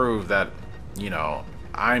also proved that, you know,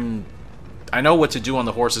 I know what to do on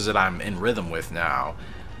the horses that I'm in rhythm with now.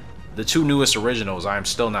 The two newest originals, I'm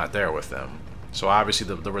still not there with them. So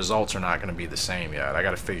obviously the results are not going to be the same yet. I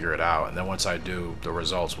got to figure it out, and then once I do, the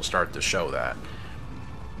results will start to show that.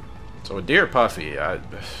 So with Dear Puffy,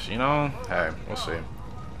 you know, hey, we'll see.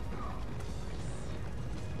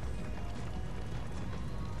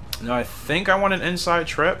 No, I think I want an inside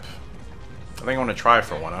trip. I think I want to try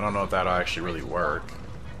for one. I don't know if that'll actually really work.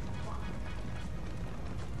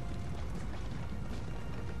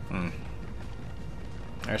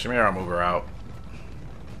 Actually, maybe I'll move her out.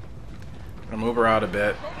 I'm gonna move her out a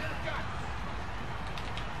bit.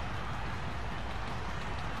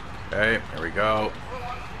 Okay, here we go.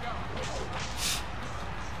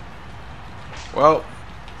 Well,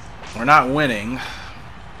 we're not winning.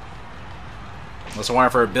 Unless one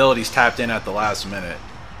of her abilities tapped in at the last minute.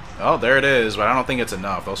 Oh, there it is, but I don't think it's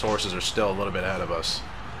enough. Those horses are still a little bit ahead of us.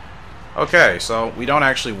 Okay, so we don't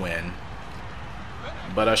actually win.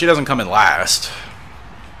 But she doesn't come in last.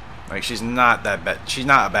 Like, she's not that bad. She's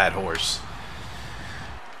not a bad horse.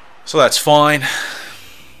 So that's fine.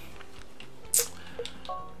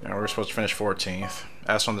 Now we're supposed to finish 14th.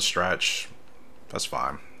 S on the stretch. That's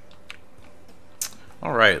fine.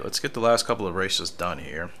 Alright, let's get the last couple of races done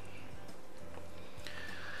here.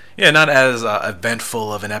 Yeah, not as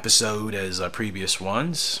eventful of an episode as previous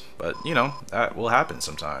ones, but, you know, that will happen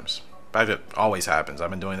sometimes. In fact, it always happens. I've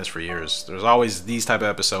been doing this for years. There's always these type of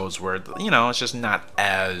episodes where, you know, it's just not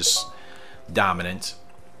as dominant.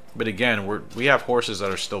 But again, we have horses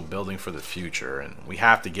that are still building for the future, and we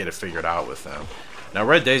have to get it figured out with them. Now,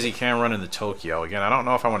 Red Daisy can run into Tokyo. Again, I don't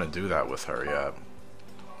know if I want to do that with her yet.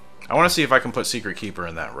 I want to see if I can put Secret Keeper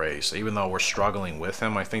in that race. Even though we're struggling with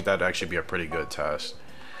him, I think that'd actually be a pretty good test.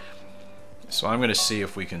 So I'm going to see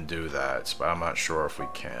if we can do that, but I'm not sure if we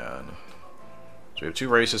can. So we have two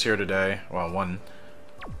races here today. Well, one.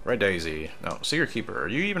 Red Daisy. No, Secret Keeper. Are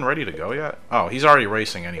you even ready to go yet? Oh, he's already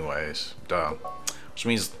racing anyways. Duh. Which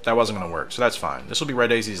means that wasn't going to work, so that's fine. This will be Red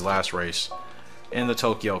Daisy's last race in the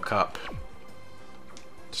Tokyo Cup.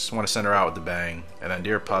 Just want to send her out with the bang. And then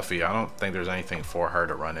Dear Puffy, I don't think there's anything for her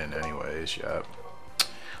to run in anyways yet.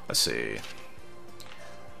 Let's see.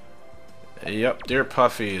 Yep, Dear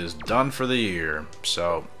Puffy is done for the year.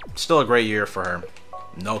 So, still a great year for her.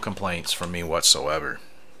 No complaints from me whatsoever.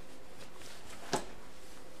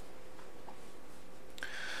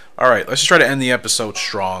 Alright, let's just try to end the episode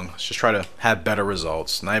strong. Let's just try to have better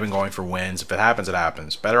results. Not even going for wins. If it happens, it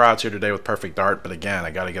happens. Better odds here today with Perfect Dart, but again, I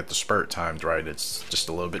got to get the spurt timed right. It's just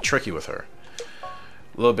a little bit tricky with her.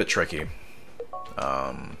 A little bit tricky.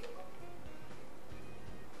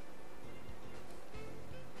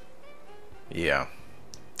 Yeah.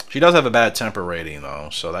 She does have a bad temper rating, though,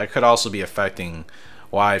 so that could also be affecting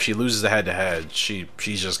why if she loses the head-to-head, she's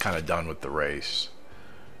just kind of done with the race.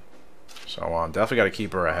 So definitely got to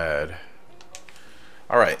keep her ahead.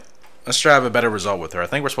 Alright, let's try to have a better result with her. I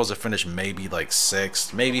think we're supposed to finish maybe like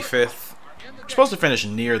 6th, maybe 5th. We're supposed to finish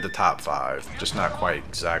near the top 5, just not quite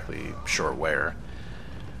exactly sure where.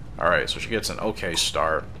 Alright, so she gets an okay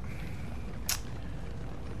start.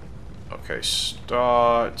 Okay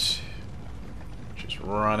start.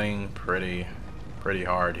 Running pretty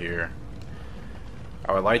hard here.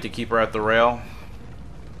 I would like to keep her at the rail.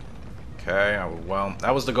 Okay, well,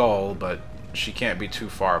 that was the goal, but she can't be too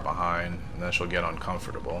far behind, and then she'll get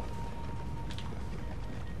uncomfortable.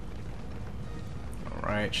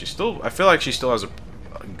 Alright, I feel like she still has a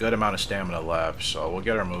good amount of stamina left, so we'll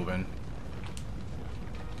get her moving.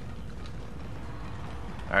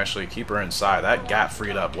 Actually, keep her inside. That gap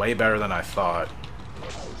freed up way better than I thought.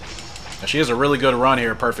 And she has a really good run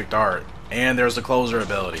here, Perfect Dart. And there's the closer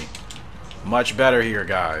ability. Much better here,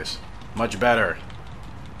 guys. Much better.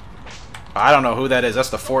 I don't know who that is.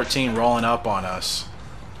 That's the 14 rolling up on us.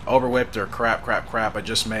 Overwhipped her. Crap, crap, crap. I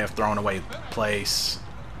just may have thrown away place.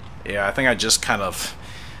 Yeah, I think I just kind of...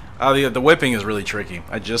 the whipping is really tricky.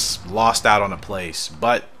 I just lost out on a place.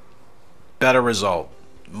 But better result.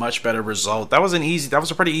 Much better result. That was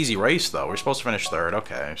a pretty easy race, though. We're supposed to finish 3rd.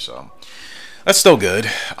 Okay, so... That's still good.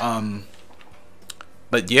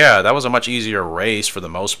 But yeah, that was a much easier race for the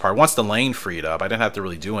most part. Once the lane freed up, I didn't have to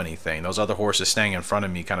really do anything. Those other horses staying in front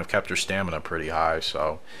of me kind of kept her stamina pretty high.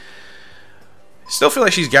 So, still feel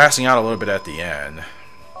like she's gassing out a little bit at the end.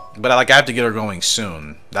 But I have to get her going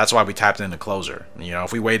soon. That's why we tapped in the closer. You know,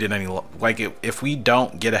 if we waited if we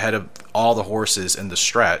don't get ahead of all the horses in the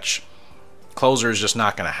stretch, closer is just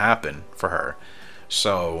not going to happen for her.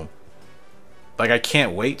 So, I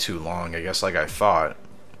can't wait too long, I guess, like I thought.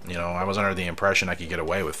 You know, I was under the impression I could get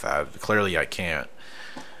away with that. Clearly, I can't.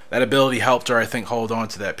 That ability helped her, I think, hold on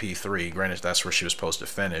to that P3. Granted, that's where she was supposed to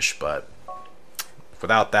finish, but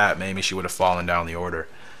without that, maybe she would have fallen down the order.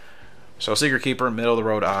 So, Secret Keeper, middle of the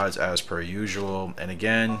road odds as per usual. And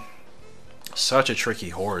again, such a tricky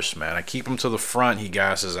horse, man. I keep him to the front, he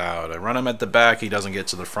gasses out. I run him at the back, he doesn't get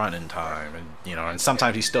to the front in time. And, you know, and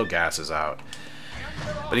sometimes he still gasses out.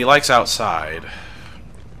 But he likes outside.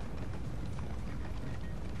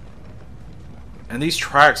 And these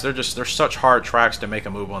tracks, they're such hard tracks to make a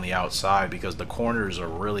move on the outside because the corners are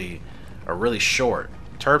really short.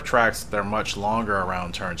 Turf tracks, they're much longer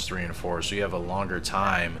around turns 3 and 4, so you have a longer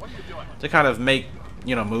time to kind of make,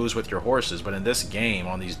 you know, moves with your horses. But in this game,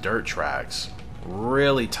 on these dirt tracks,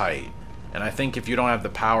 really tight. And I think if you don't have the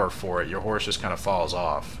power for it, your horse just kind of falls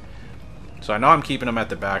off. So I know I'm keeping him at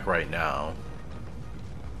the back right now.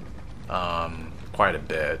 Quite a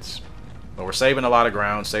bit. But we're saving a lot of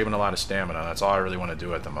ground, saving a lot of stamina. That's all I really want to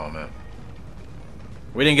do at the moment.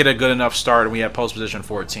 We didn't get a good enough start, and we had post position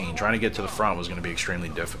 14. Trying to get to the front was going to be extremely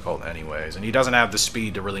difficult anyways. And he doesn't have the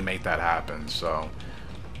speed to really make that happen. So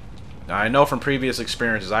now, I know from previous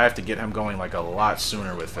experiences, I have to get him going like a lot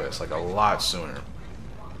sooner with this. Like a lot sooner.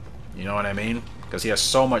 You know what I mean? Because he has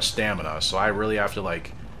so much stamina. So I really have to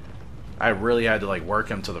had to work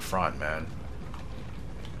him to the front, man.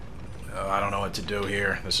 I don't know what to do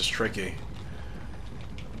here. This is tricky.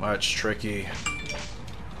 Much tricky.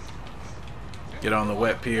 Get on the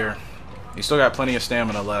whip here. He's still got plenty of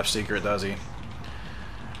stamina left, Secret, does he?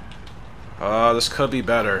 This could be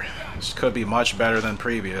better. This could be much better than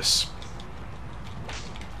previous.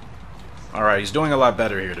 Alright, he's doing a lot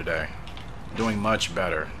better here today. Doing much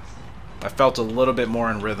better. I felt a little bit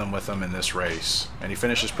more in rhythm with him in this race. And he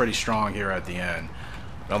finishes pretty strong here at the end.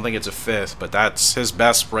 I don't think it's a 5th, but that's his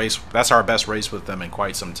best race. That's our best race with them in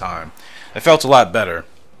quite some time. I felt a lot better.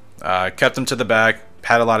 Kept him to the back,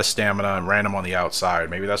 had a lot of stamina, and ran him on the outside.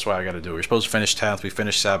 Maybe that's what I got to do. We're supposed to finish 10th. We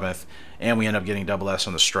finished 7th, and we end up getting double S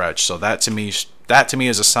on the stretch. So that to me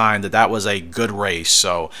is a sign that was a good race.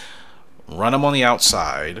 So run him on the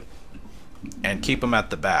outside and keep him at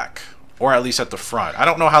the back, or at least at the front. I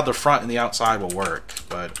don't know how the front and the outside will work,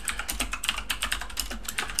 but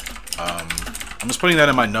I'm just putting that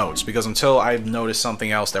in my notes because until I've noticed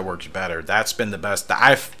something else that works better, that's been the best.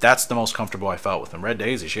 That's the most comfortable I felt with him. Red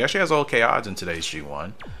Daisy, she actually has okay odds in today's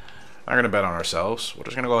G1. Not gonna bet on ourselves. We're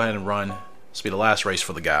just gonna go ahead and run. This will be the last race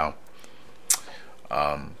for the gal.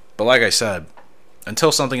 But like I said,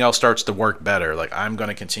 until something else starts to work better, like I'm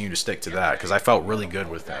gonna continue to stick to that because I felt really good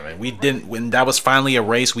with them. And we didn't. When that was finally a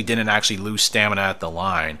race, we didn't actually lose stamina at the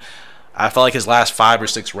line. I felt like his last 5 or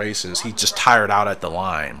 6 races, he just tired out at the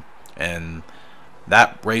line. And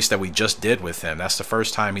that race that we just did with him, that's the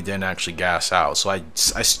first time he didn't actually gas out. So I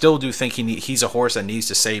still do think he's a horse that needs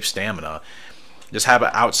to save stamina. Just have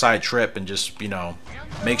an outside trip and just, you know,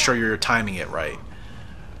 make sure you're timing it right.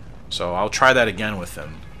 So I'll try that again with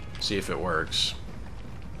him, see if it works.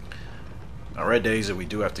 Now, Red Daisy, we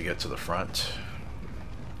do have to get to the front.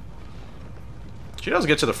 She does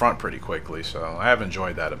get to the front pretty quickly, so I have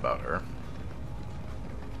enjoyed that about her.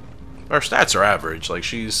 Her stats are average. Like,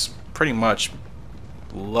 she's pretty much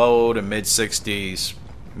low to mid 60s,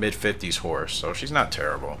 mid 50s horse, so she's not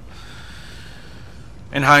terrible.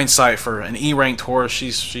 In hindsight, for an E-ranked horse,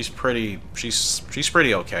 she's pretty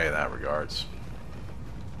okay in that regards.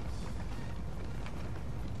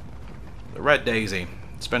 The Red Daisy,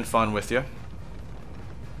 it's been fun with you,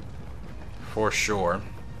 for sure.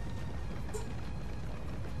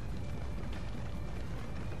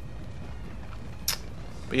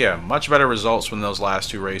 But yeah, much better results from those last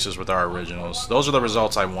 2 races with our originals. Those are the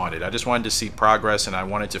results I wanted. I just wanted to see progress, and I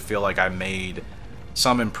wanted to feel like I made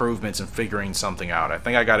some improvements in figuring something out. I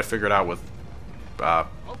think I got to figure it out with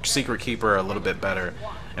Secret Keeper a little bit better.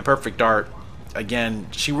 And Perfect Dart, again,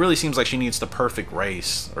 she really seems like she needs the perfect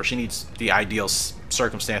race, or she needs the ideal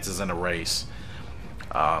circumstances in a race.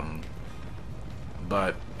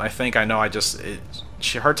 But I think I know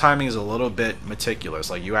her timing is a little bit meticulous.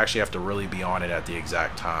 Like, you actually have to really be on it at the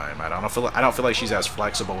exact time. I don't feel like she's as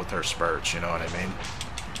flexible with her spurts, you know what I mean?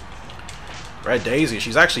 Red Daisy,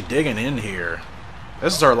 she's actually digging in here.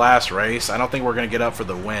 This is our last race. I don't think we're going to get up for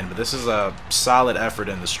the win, but this is a solid effort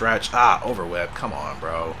in the stretch. Ah, overwhip. Come on,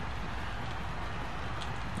 bro.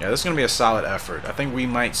 Yeah, this is going to be a solid effort. I think we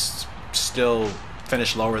might still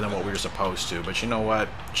finish lower than what we were supposed to, but you know what?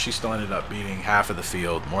 She still ended up beating half of the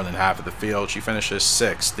field, more than half of the field. She finishes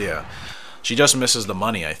 6th, yeah. She just misses the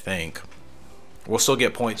money, I think. We'll still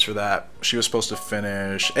get points for that. She was supposed to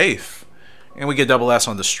finish 8th, and we get double S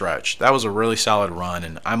on the stretch. That was a really solid run,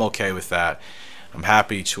 and I'm okay with that. I'm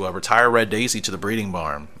happy to retire Red Daisy to the breeding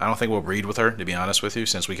barn. I don't think we'll breed with her, to be honest with you,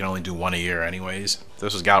 since we can only do 1 a year anyways. If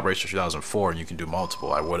this was Gallop Racer 2004 and you can do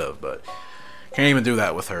multiple, I would have, but can't even do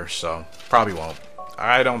that with her, so probably won't.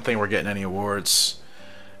 I don't think we're getting any awards.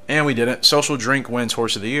 And we didn't. Social Drink wins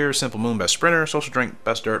Horse of the Year, Simple Moon Best Sprinter, Social Drink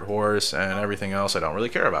Best Dirt Horse, and everything else I don't really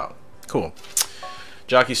care about. Cool.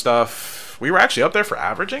 Jockey stuff. We were actually up there for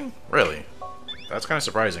averaging? Really? That's kind of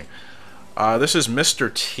surprising. This is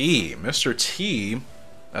Mr. T. Mr. T,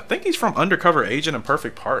 I think he's from Undercover Agent and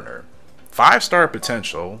Perfect Partner. 5-star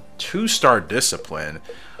potential, 2-star discipline.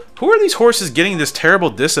 Who are these horses getting this terrible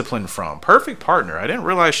discipline from? Perfect Partner. I didn't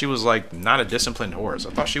realize she was, like, not a disciplined horse.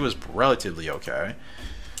 I thought she was relatively okay.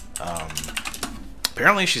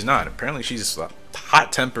 Apparently she's not. Apparently she's a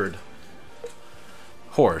hot-tempered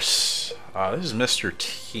horse. This is Mr.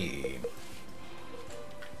 T.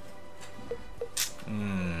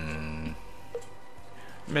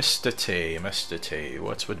 Mr. T, Mr. T,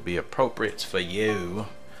 what would be appropriate for you?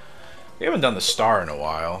 We haven't done the star in a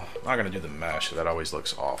while. I'm not going to do the mesh. That always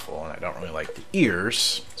looks awful, and I don't really like the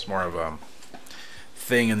ears. It's more of a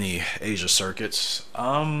thing in the Asia circuits.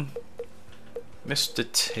 Mr.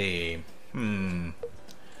 T.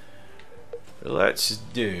 Let's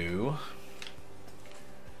do...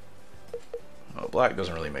 Oh, black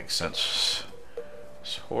doesn't really make sense.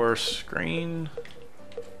 This horse, green...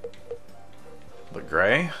 The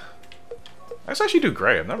gray? Let's actually do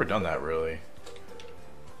gray. I've never done that, really.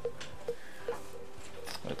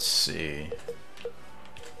 Let's see.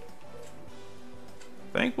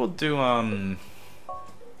 I think we'll do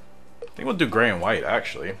gray and white,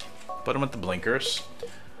 actually. Put him with the blinkers.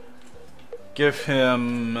 Give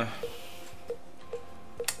him...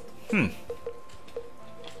 Done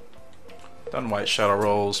white shadow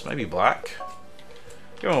rolls. Maybe black.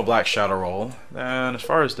 Give him a black shadow roll. Then, as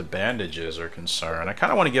far as the bandages are concerned, I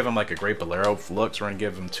kind of want to give him like a Great Bolero look. So we're going to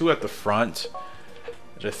give him 2 at the front,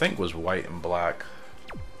 which I think was white and black.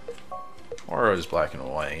 Or it was black and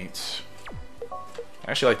white.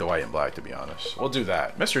 I actually like the white and black, to be honest. We'll do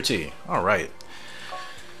that. Mr. T. Alright.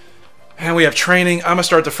 And we have training. I'm going to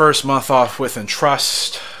start the first month off with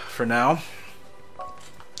Entrust for now.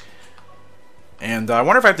 And I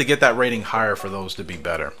wonder if I have to get that rating higher for those to be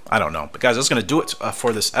better. I don't know. But guys, that's going to do it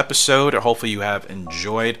for this episode. Hopefully you have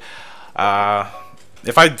enjoyed.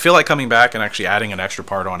 If I feel like coming back and actually adding an extra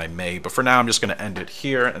part on, I may. But for now, I'm just going to end it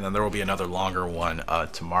here. And then there will be another longer one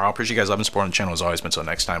tomorrow. Appreciate you guys loving and supporting the channel as always. Until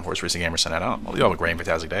next time, Horse Racing Gamer sent out. Well, you all have a great and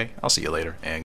fantastic day. I'll see you later. And